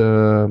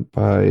gerade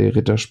bei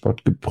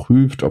Rittersport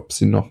geprüft, ob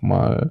sie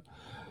nochmal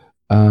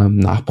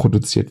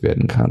nachproduziert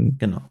werden kann.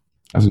 Genau.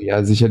 Also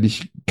ja,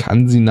 sicherlich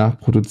kann sie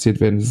nachproduziert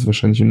werden. Es ist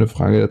wahrscheinlich nur eine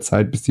Frage der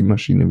Zeit, bis die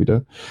Maschine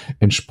wieder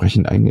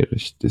entsprechend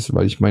eingerichtet ist.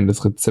 Weil ich meine,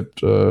 das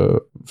Rezept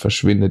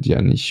verschwindet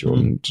ja nicht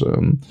und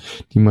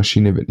die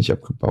Maschine wird nicht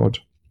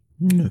abgebaut.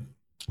 Nö.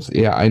 Das ist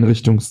eher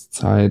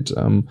Einrichtungszeit,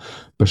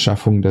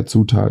 Beschaffung der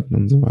Zutaten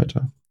und so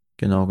weiter.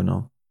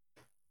 Genau.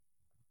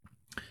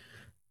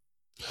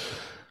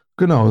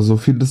 Genau, so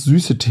viel das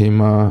süße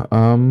Thema.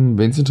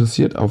 Wen es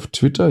interessiert, auf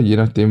Twitter, je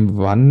nachdem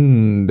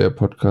wann der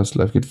Podcast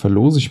live geht,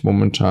 verlose ich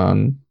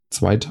momentan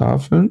 2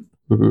 Tafeln.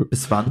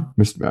 Bis wann?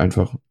 Müsst mir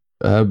einfach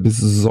bis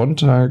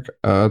Sonntag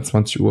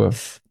 20 Uhr.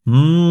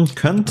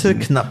 Könnte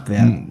knapp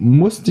werden.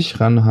 Muss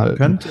dich ranhalten.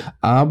 Könnte.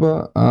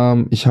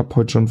 Aber ich habe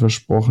heute schon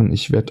versprochen,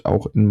 ich werde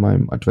auch in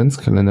meinem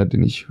Adventskalender,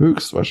 den ich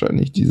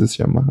höchstwahrscheinlich dieses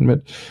Jahr machen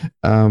werde,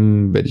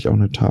 werde ich auch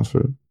eine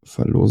Tafel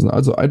verlosen.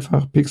 Also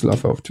einfach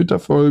Pixelaffe auf Twitter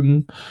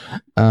folgen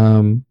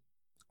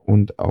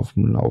und auf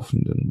dem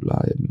Laufenden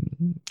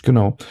bleiben.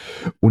 Genau.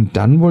 Und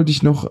dann wollte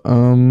ich noch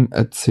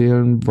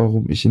erzählen,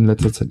 warum ich in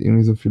letzter Zeit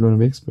irgendwie so viel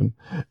unterwegs bin.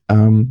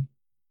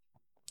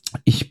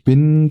 Ich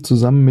bin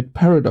zusammen mit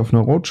Parrot auf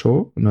einer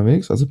Roadshow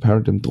unterwegs, also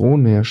Parrot, dem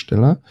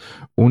Drohnenhersteller,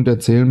 und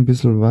erzähle ein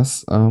bisschen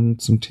was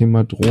zum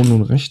Thema Drohnen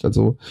und Recht.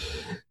 Also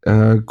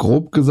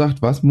grob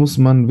gesagt, was muss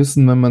man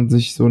wissen, wenn man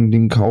sich so ein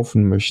Ding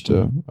kaufen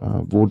möchte?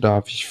 Wo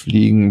darf ich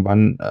fliegen?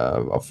 Wann?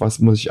 Auf was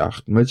muss ich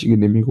achten? Welche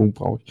Genehmigung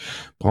brauche ich?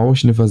 Brauche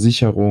ich eine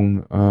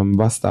Versicherung?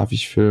 Was darf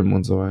ich filmen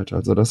und so weiter?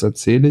 Also das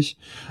erzähle ich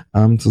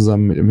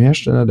zusammen mit dem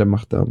Hersteller. Der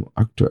macht da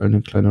aktuell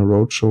eine kleine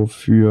Roadshow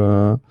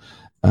für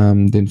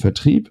den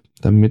Vertrieb,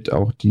 damit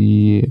auch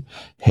die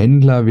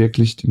Händler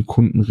wirklich den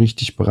Kunden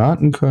richtig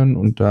beraten können.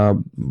 Und da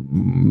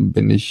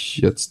bin ich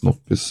jetzt noch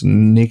bis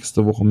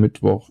nächste Woche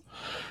Mittwoch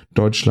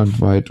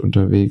deutschlandweit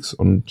unterwegs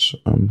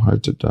und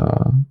halte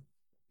da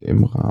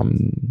im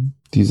Rahmen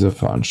dieser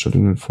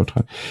Veranstaltung den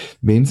Vortrag.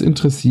 Wen es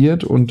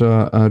interessiert,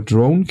 unter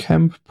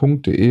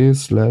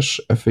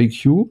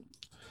dronecamp.de/FAQ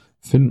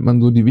findet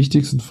man so die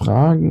wichtigsten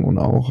Fragen und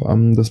auch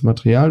das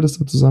Material, das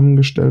da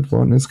zusammengestellt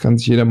worden ist, kann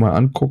sich jeder mal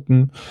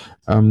angucken,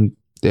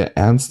 der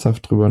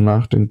ernsthaft drüber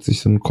nachdenkt,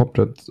 sich so einen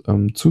Copter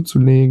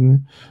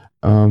zuzulegen.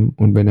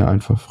 Und wenn ihr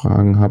einfach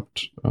Fragen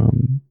habt,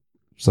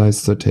 sei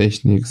es zur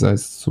Technik, sei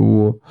es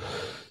zu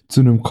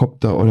einem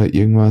Copter oder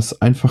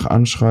irgendwas, einfach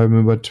anschreiben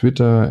über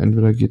Twitter.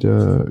 Entweder geht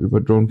er über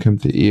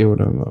dronecamp.de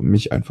oder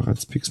mich einfach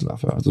als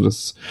Pixelaffe. Also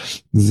das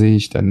sehe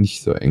ich dann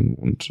nicht so eng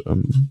und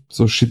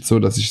so shit so,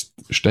 dass ich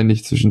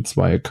ständig zwischen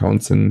 2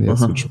 Accounts hin und her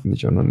switch, bin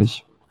ich auch noch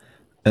nicht.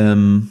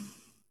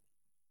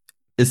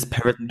 Ist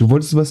Parrot... Du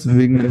wolltest was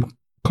wegen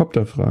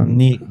Copter fragen.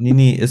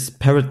 Nee, ist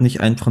Parrot nicht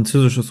ein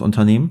französisches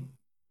Unternehmen?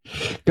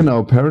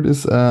 Genau, Parrot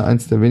ist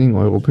eins der wenigen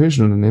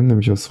europäischen Unternehmen,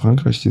 nämlich aus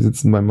Frankreich. Die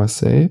sitzen bei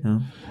Marseille.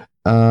 Ja.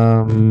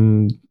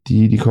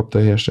 Die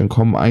Copter herstellen,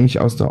 kommen eigentlich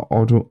aus der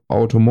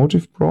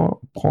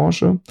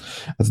Automotive-Branche.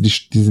 Also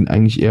die sind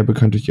eigentlich eher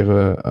bekannt durch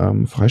ihre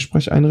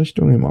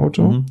Freisprecheinrichtungen im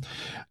Auto,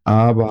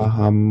 aber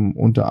haben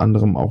unter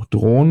anderem auch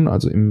Drohnen,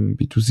 also im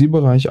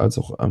B2C-Bereich als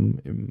auch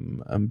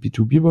im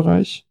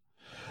B2B-Bereich.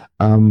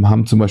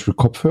 Haben zum Beispiel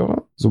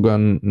Kopfhörer, sogar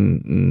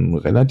einen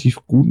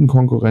relativ guten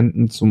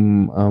Konkurrenten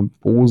zum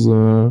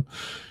Bose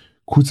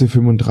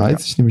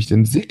QC35, nämlich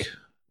den SIG.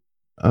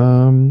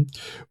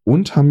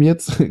 Und haben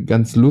jetzt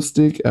ganz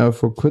lustig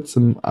vor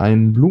kurzem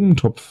einen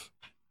Blumentopf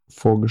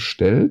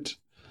vorgestellt,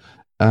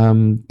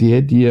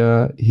 der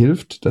dir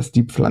hilft, dass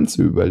die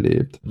Pflanze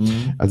überlebt.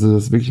 Also da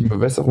ist wirklich ein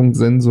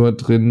Bewässerungssensor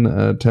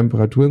drin,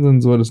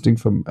 Temperatursensor. Das Ding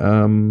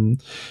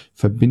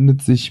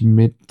verbindet sich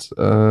mit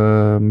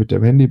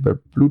dem Handy bei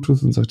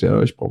Bluetooth und sagt,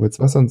 ja, ich brauche jetzt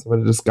Wasser und so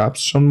weiter. Das gab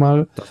es schon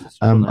mal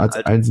als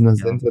einzelner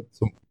Sensor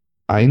zum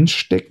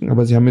Einstecken,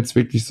 aber sie haben jetzt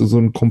wirklich so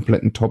einen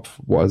kompletten Topf,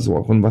 wo also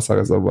auch ein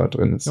Wasserreservoir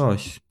drin ist. Ja,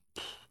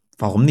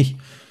 warum nicht?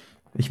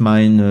 Ich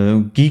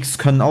meine, Geeks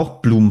können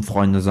auch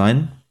Blumenfreunde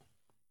sein.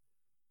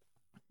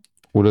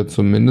 Oder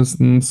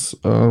zumindestens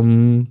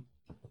können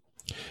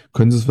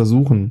sie es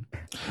versuchen.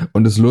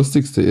 Und das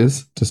Lustigste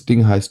ist, das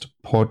Ding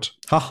heißt Pod.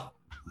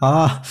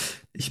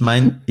 Ich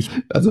meine,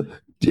 also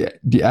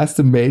die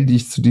erste Mail, die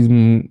ich zu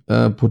diesem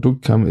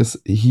Produkt kam,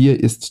 ist, hier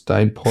ist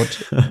dein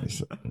Pod. Ich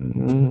so,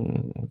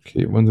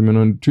 okay, wollen Sie mir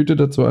noch eine Tüte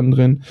dazu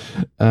andrehen?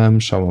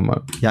 Schauen wir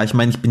mal. Ja, ich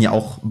meine, ich bin ja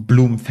auch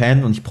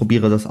Blumenfan und ich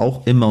probiere das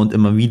auch immer und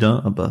immer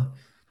wieder, aber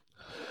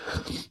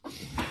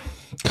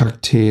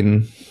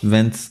Kakteen.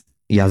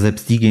 Ja,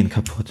 selbst die gehen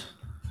kaputt.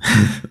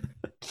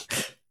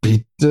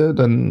 Bitte,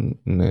 dann,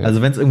 nee.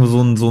 Also wenn es irgendwo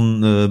so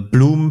ein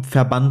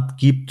Blumenverband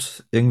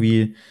gibt,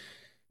 irgendwie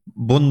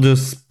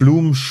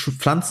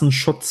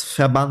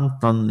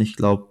Bundesblumenpflanzenschutzverband, dann, ich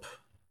glaube,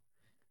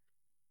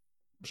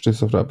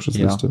 stehst du auf der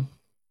Abschlussliste. Ja.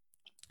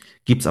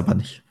 Gibt's aber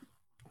nicht.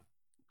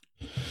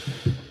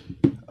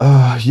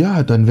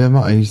 Ja, dann wären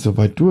wir eigentlich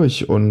soweit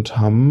durch und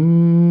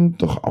haben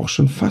doch auch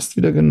schon fast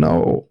wieder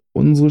genau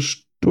unsere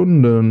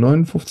Stunde,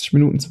 59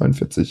 Minuten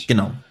 42.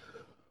 Genau.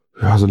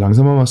 Ja, so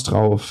langsam haben wir was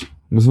drauf.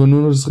 Müssen wir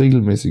nur noch das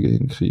Regelmäßige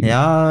hinkriegen.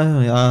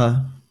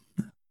 Ja.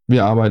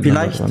 Wir arbeiten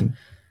vielleicht dran.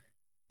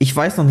 Ich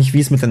weiß noch nicht, wie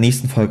es mit der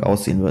nächsten Folge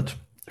aussehen wird.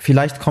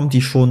 Vielleicht kommt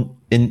die schon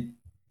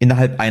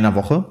innerhalb einer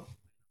Woche.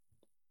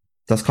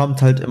 Das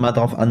kommt halt immer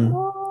drauf an.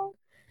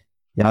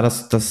 Ja,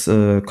 das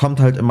kommt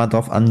halt immer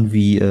drauf an,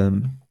 wie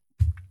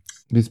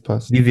es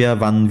passt.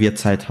 Wann wir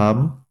Zeit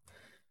haben.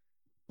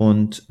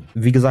 Und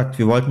wie gesagt,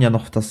 wir wollten ja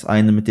noch das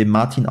eine mit dem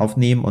Martin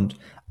aufnehmen und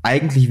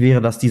eigentlich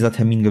wäre das dieser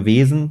Termin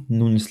gewesen.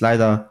 Nun ist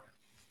leider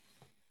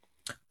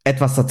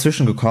etwas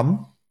dazwischen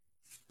gekommen.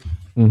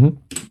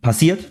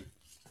 Passiert.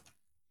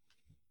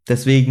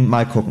 Deswegen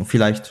mal gucken,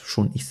 vielleicht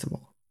schon nächste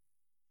Woche.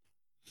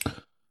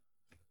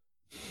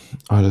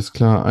 Alles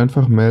klar,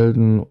 einfach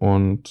melden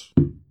und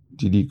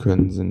die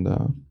können, sind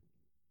da.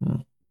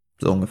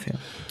 So ungefähr.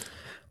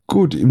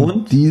 Gut,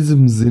 in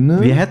diesem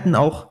Sinne. Wir hätten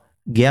auch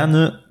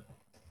gerne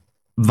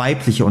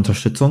weibliche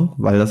Unterstützung,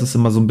 weil das ist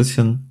immer so ein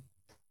bisschen.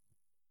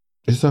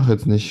 Ich sag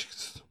jetzt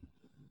nichts.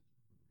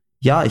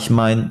 Ja, ich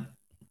meine,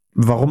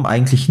 warum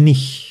eigentlich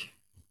nicht?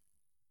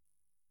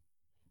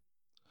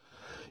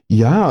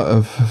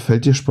 Ja,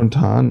 fällt dir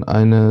spontan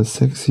eine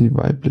sexy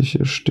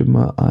weibliche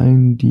Stimme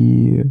ein,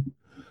 die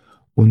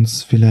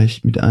uns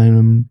vielleicht mit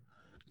einem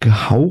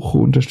Gehauche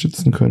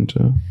unterstützen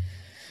könnte?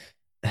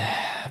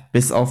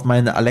 Bis auf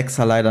meine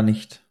Alexa leider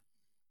nicht.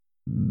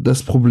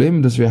 Das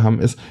Problem, das wir haben,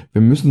 ist,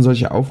 wir müssen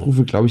solche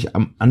Aufrufe, glaube ich,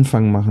 am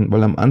Anfang machen,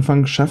 weil am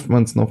Anfang schafft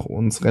man es noch,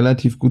 uns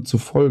relativ gut zu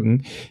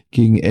folgen.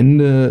 Gegen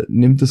Ende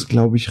nimmt es,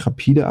 glaube ich,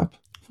 rapide ab.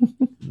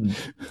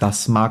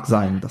 Das mag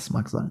sein.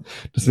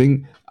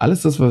 Deswegen,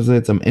 alles das, was wir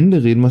jetzt am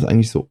Ende reden, was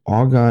eigentlich so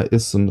Orga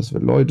ist und dass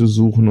wir Leute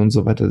suchen und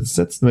so weiter, das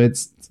setzen wir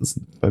jetzt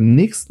beim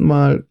nächsten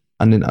Mal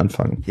an den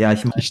Anfang. Ja,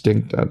 ich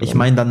denke da dran. Ich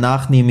meine,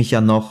 danach nehme ich ja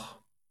noch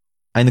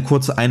eine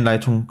kurze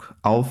Einleitung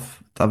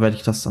auf. Da werde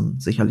ich das dann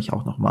sicherlich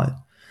auch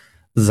nochmal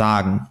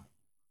sagen.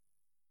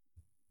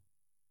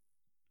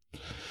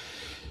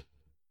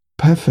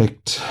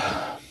 Perfekt.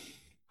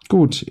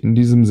 Gut, in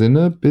diesem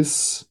Sinne,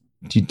 bis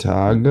die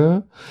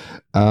Tage.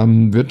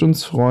 Wird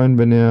uns freuen,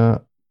 wenn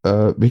ihr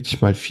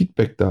wirklich mal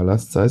Feedback da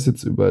lasst, sei es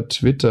jetzt über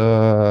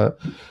Twitter,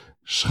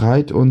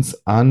 schreit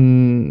uns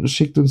an,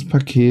 schickt uns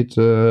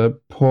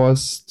Pakete,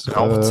 Post,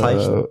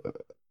 Rauchzeichen.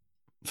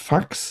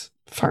 Fax,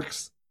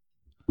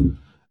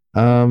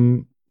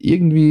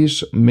 irgendwie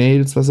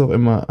Mails, was auch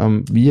immer,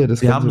 wie ihr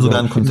das Wir haben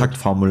sogar ein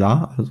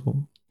Kontaktformular,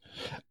 also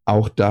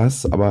auch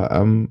das,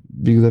 aber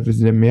wie gesagt, wir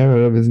sind ja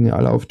mehrere, wir sind ja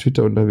alle auf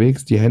Twitter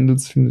unterwegs, die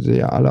Handles findet ihr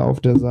ja alle auf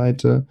der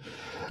Seite.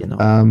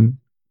 Genau.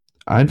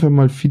 Einfach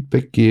mal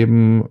Feedback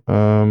geben.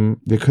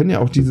 Wir können ja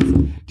auch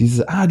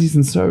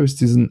diesen Service,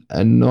 diesen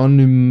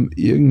Anonym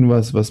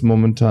irgendwas, was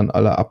momentan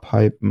alle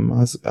abhypen.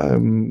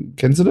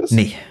 Kennst du das?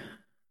 Nee.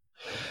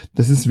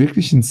 das ist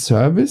wirklich ein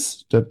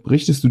Service, da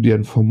richtest du dir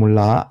ein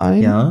Formular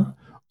ein Ja.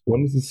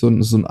 und es ist so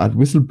eine Art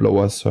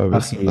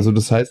Whistleblower-Service. Ach je. Also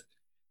das heißt,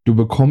 du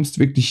bekommst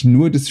wirklich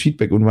nur das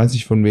Feedback und weißt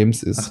nicht, von wem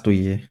es Ach ist. du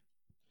je.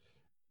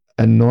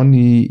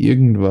 Anony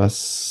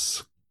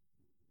irgendwas.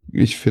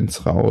 Ich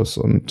find's raus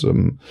und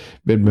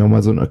werde mir auch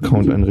mal so einen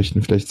Account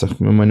einrichten. Vielleicht sagt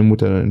mir meine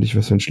Mutter dann endlich,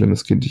 was für ein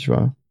schlimmes Kind ich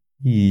war.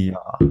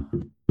 Ja.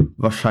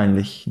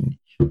 Wahrscheinlich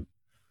nicht.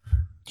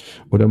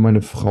 Oder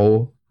meine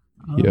Frau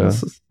hier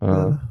Das ist,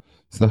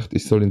 sagt,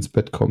 ich soll ins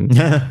Bett kommen.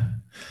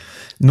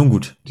 Nun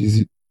gut. Die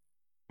sieht,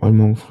 weil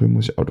morgen früh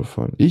muss ich Auto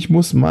fahren. Ich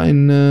muss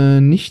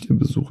meine Nichte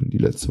besuchen, die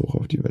letzte Woche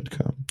auf die Welt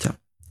kam.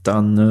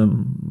 Dann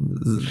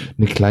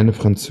Eine kleine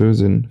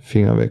Französin,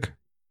 Finger weg.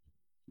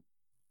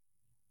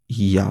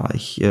 ja,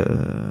 ich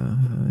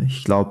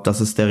glaube, das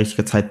ist der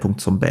richtige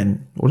Zeitpunkt zum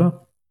Beenden,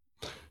 oder?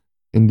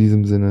 In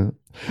diesem Sinne.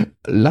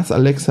 Lass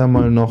Alexa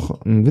mal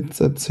noch einen Witz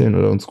erzählen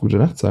oder uns gute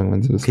Nacht sagen,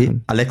 wenn sie das Okay,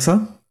 kann.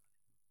 Alexa,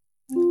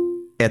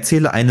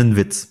 erzähle einen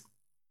Witz.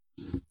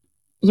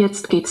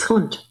 Jetzt geht's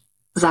rund,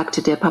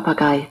 sagte der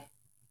Papagei,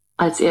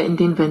 als er in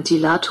den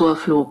Ventilator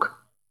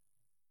flog.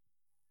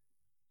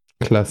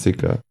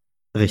 Klassiker.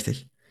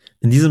 Richtig.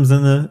 In diesem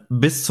Sinne,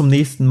 bis zum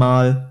nächsten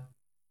Mal.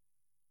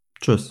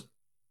 Tschüss.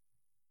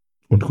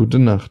 Und gute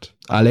Nacht.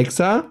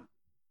 Alexa?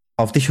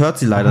 Auf dich hört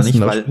sie leider Hast du nicht,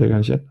 den Lautsprecher weil. gar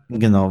nicht an?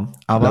 Genau.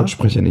 Aber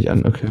Lautsprecher nicht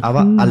an, okay.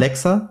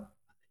 Alexa,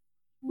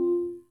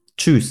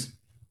 tschüss.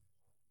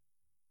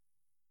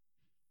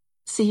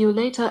 See you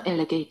later,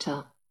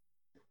 Alligator.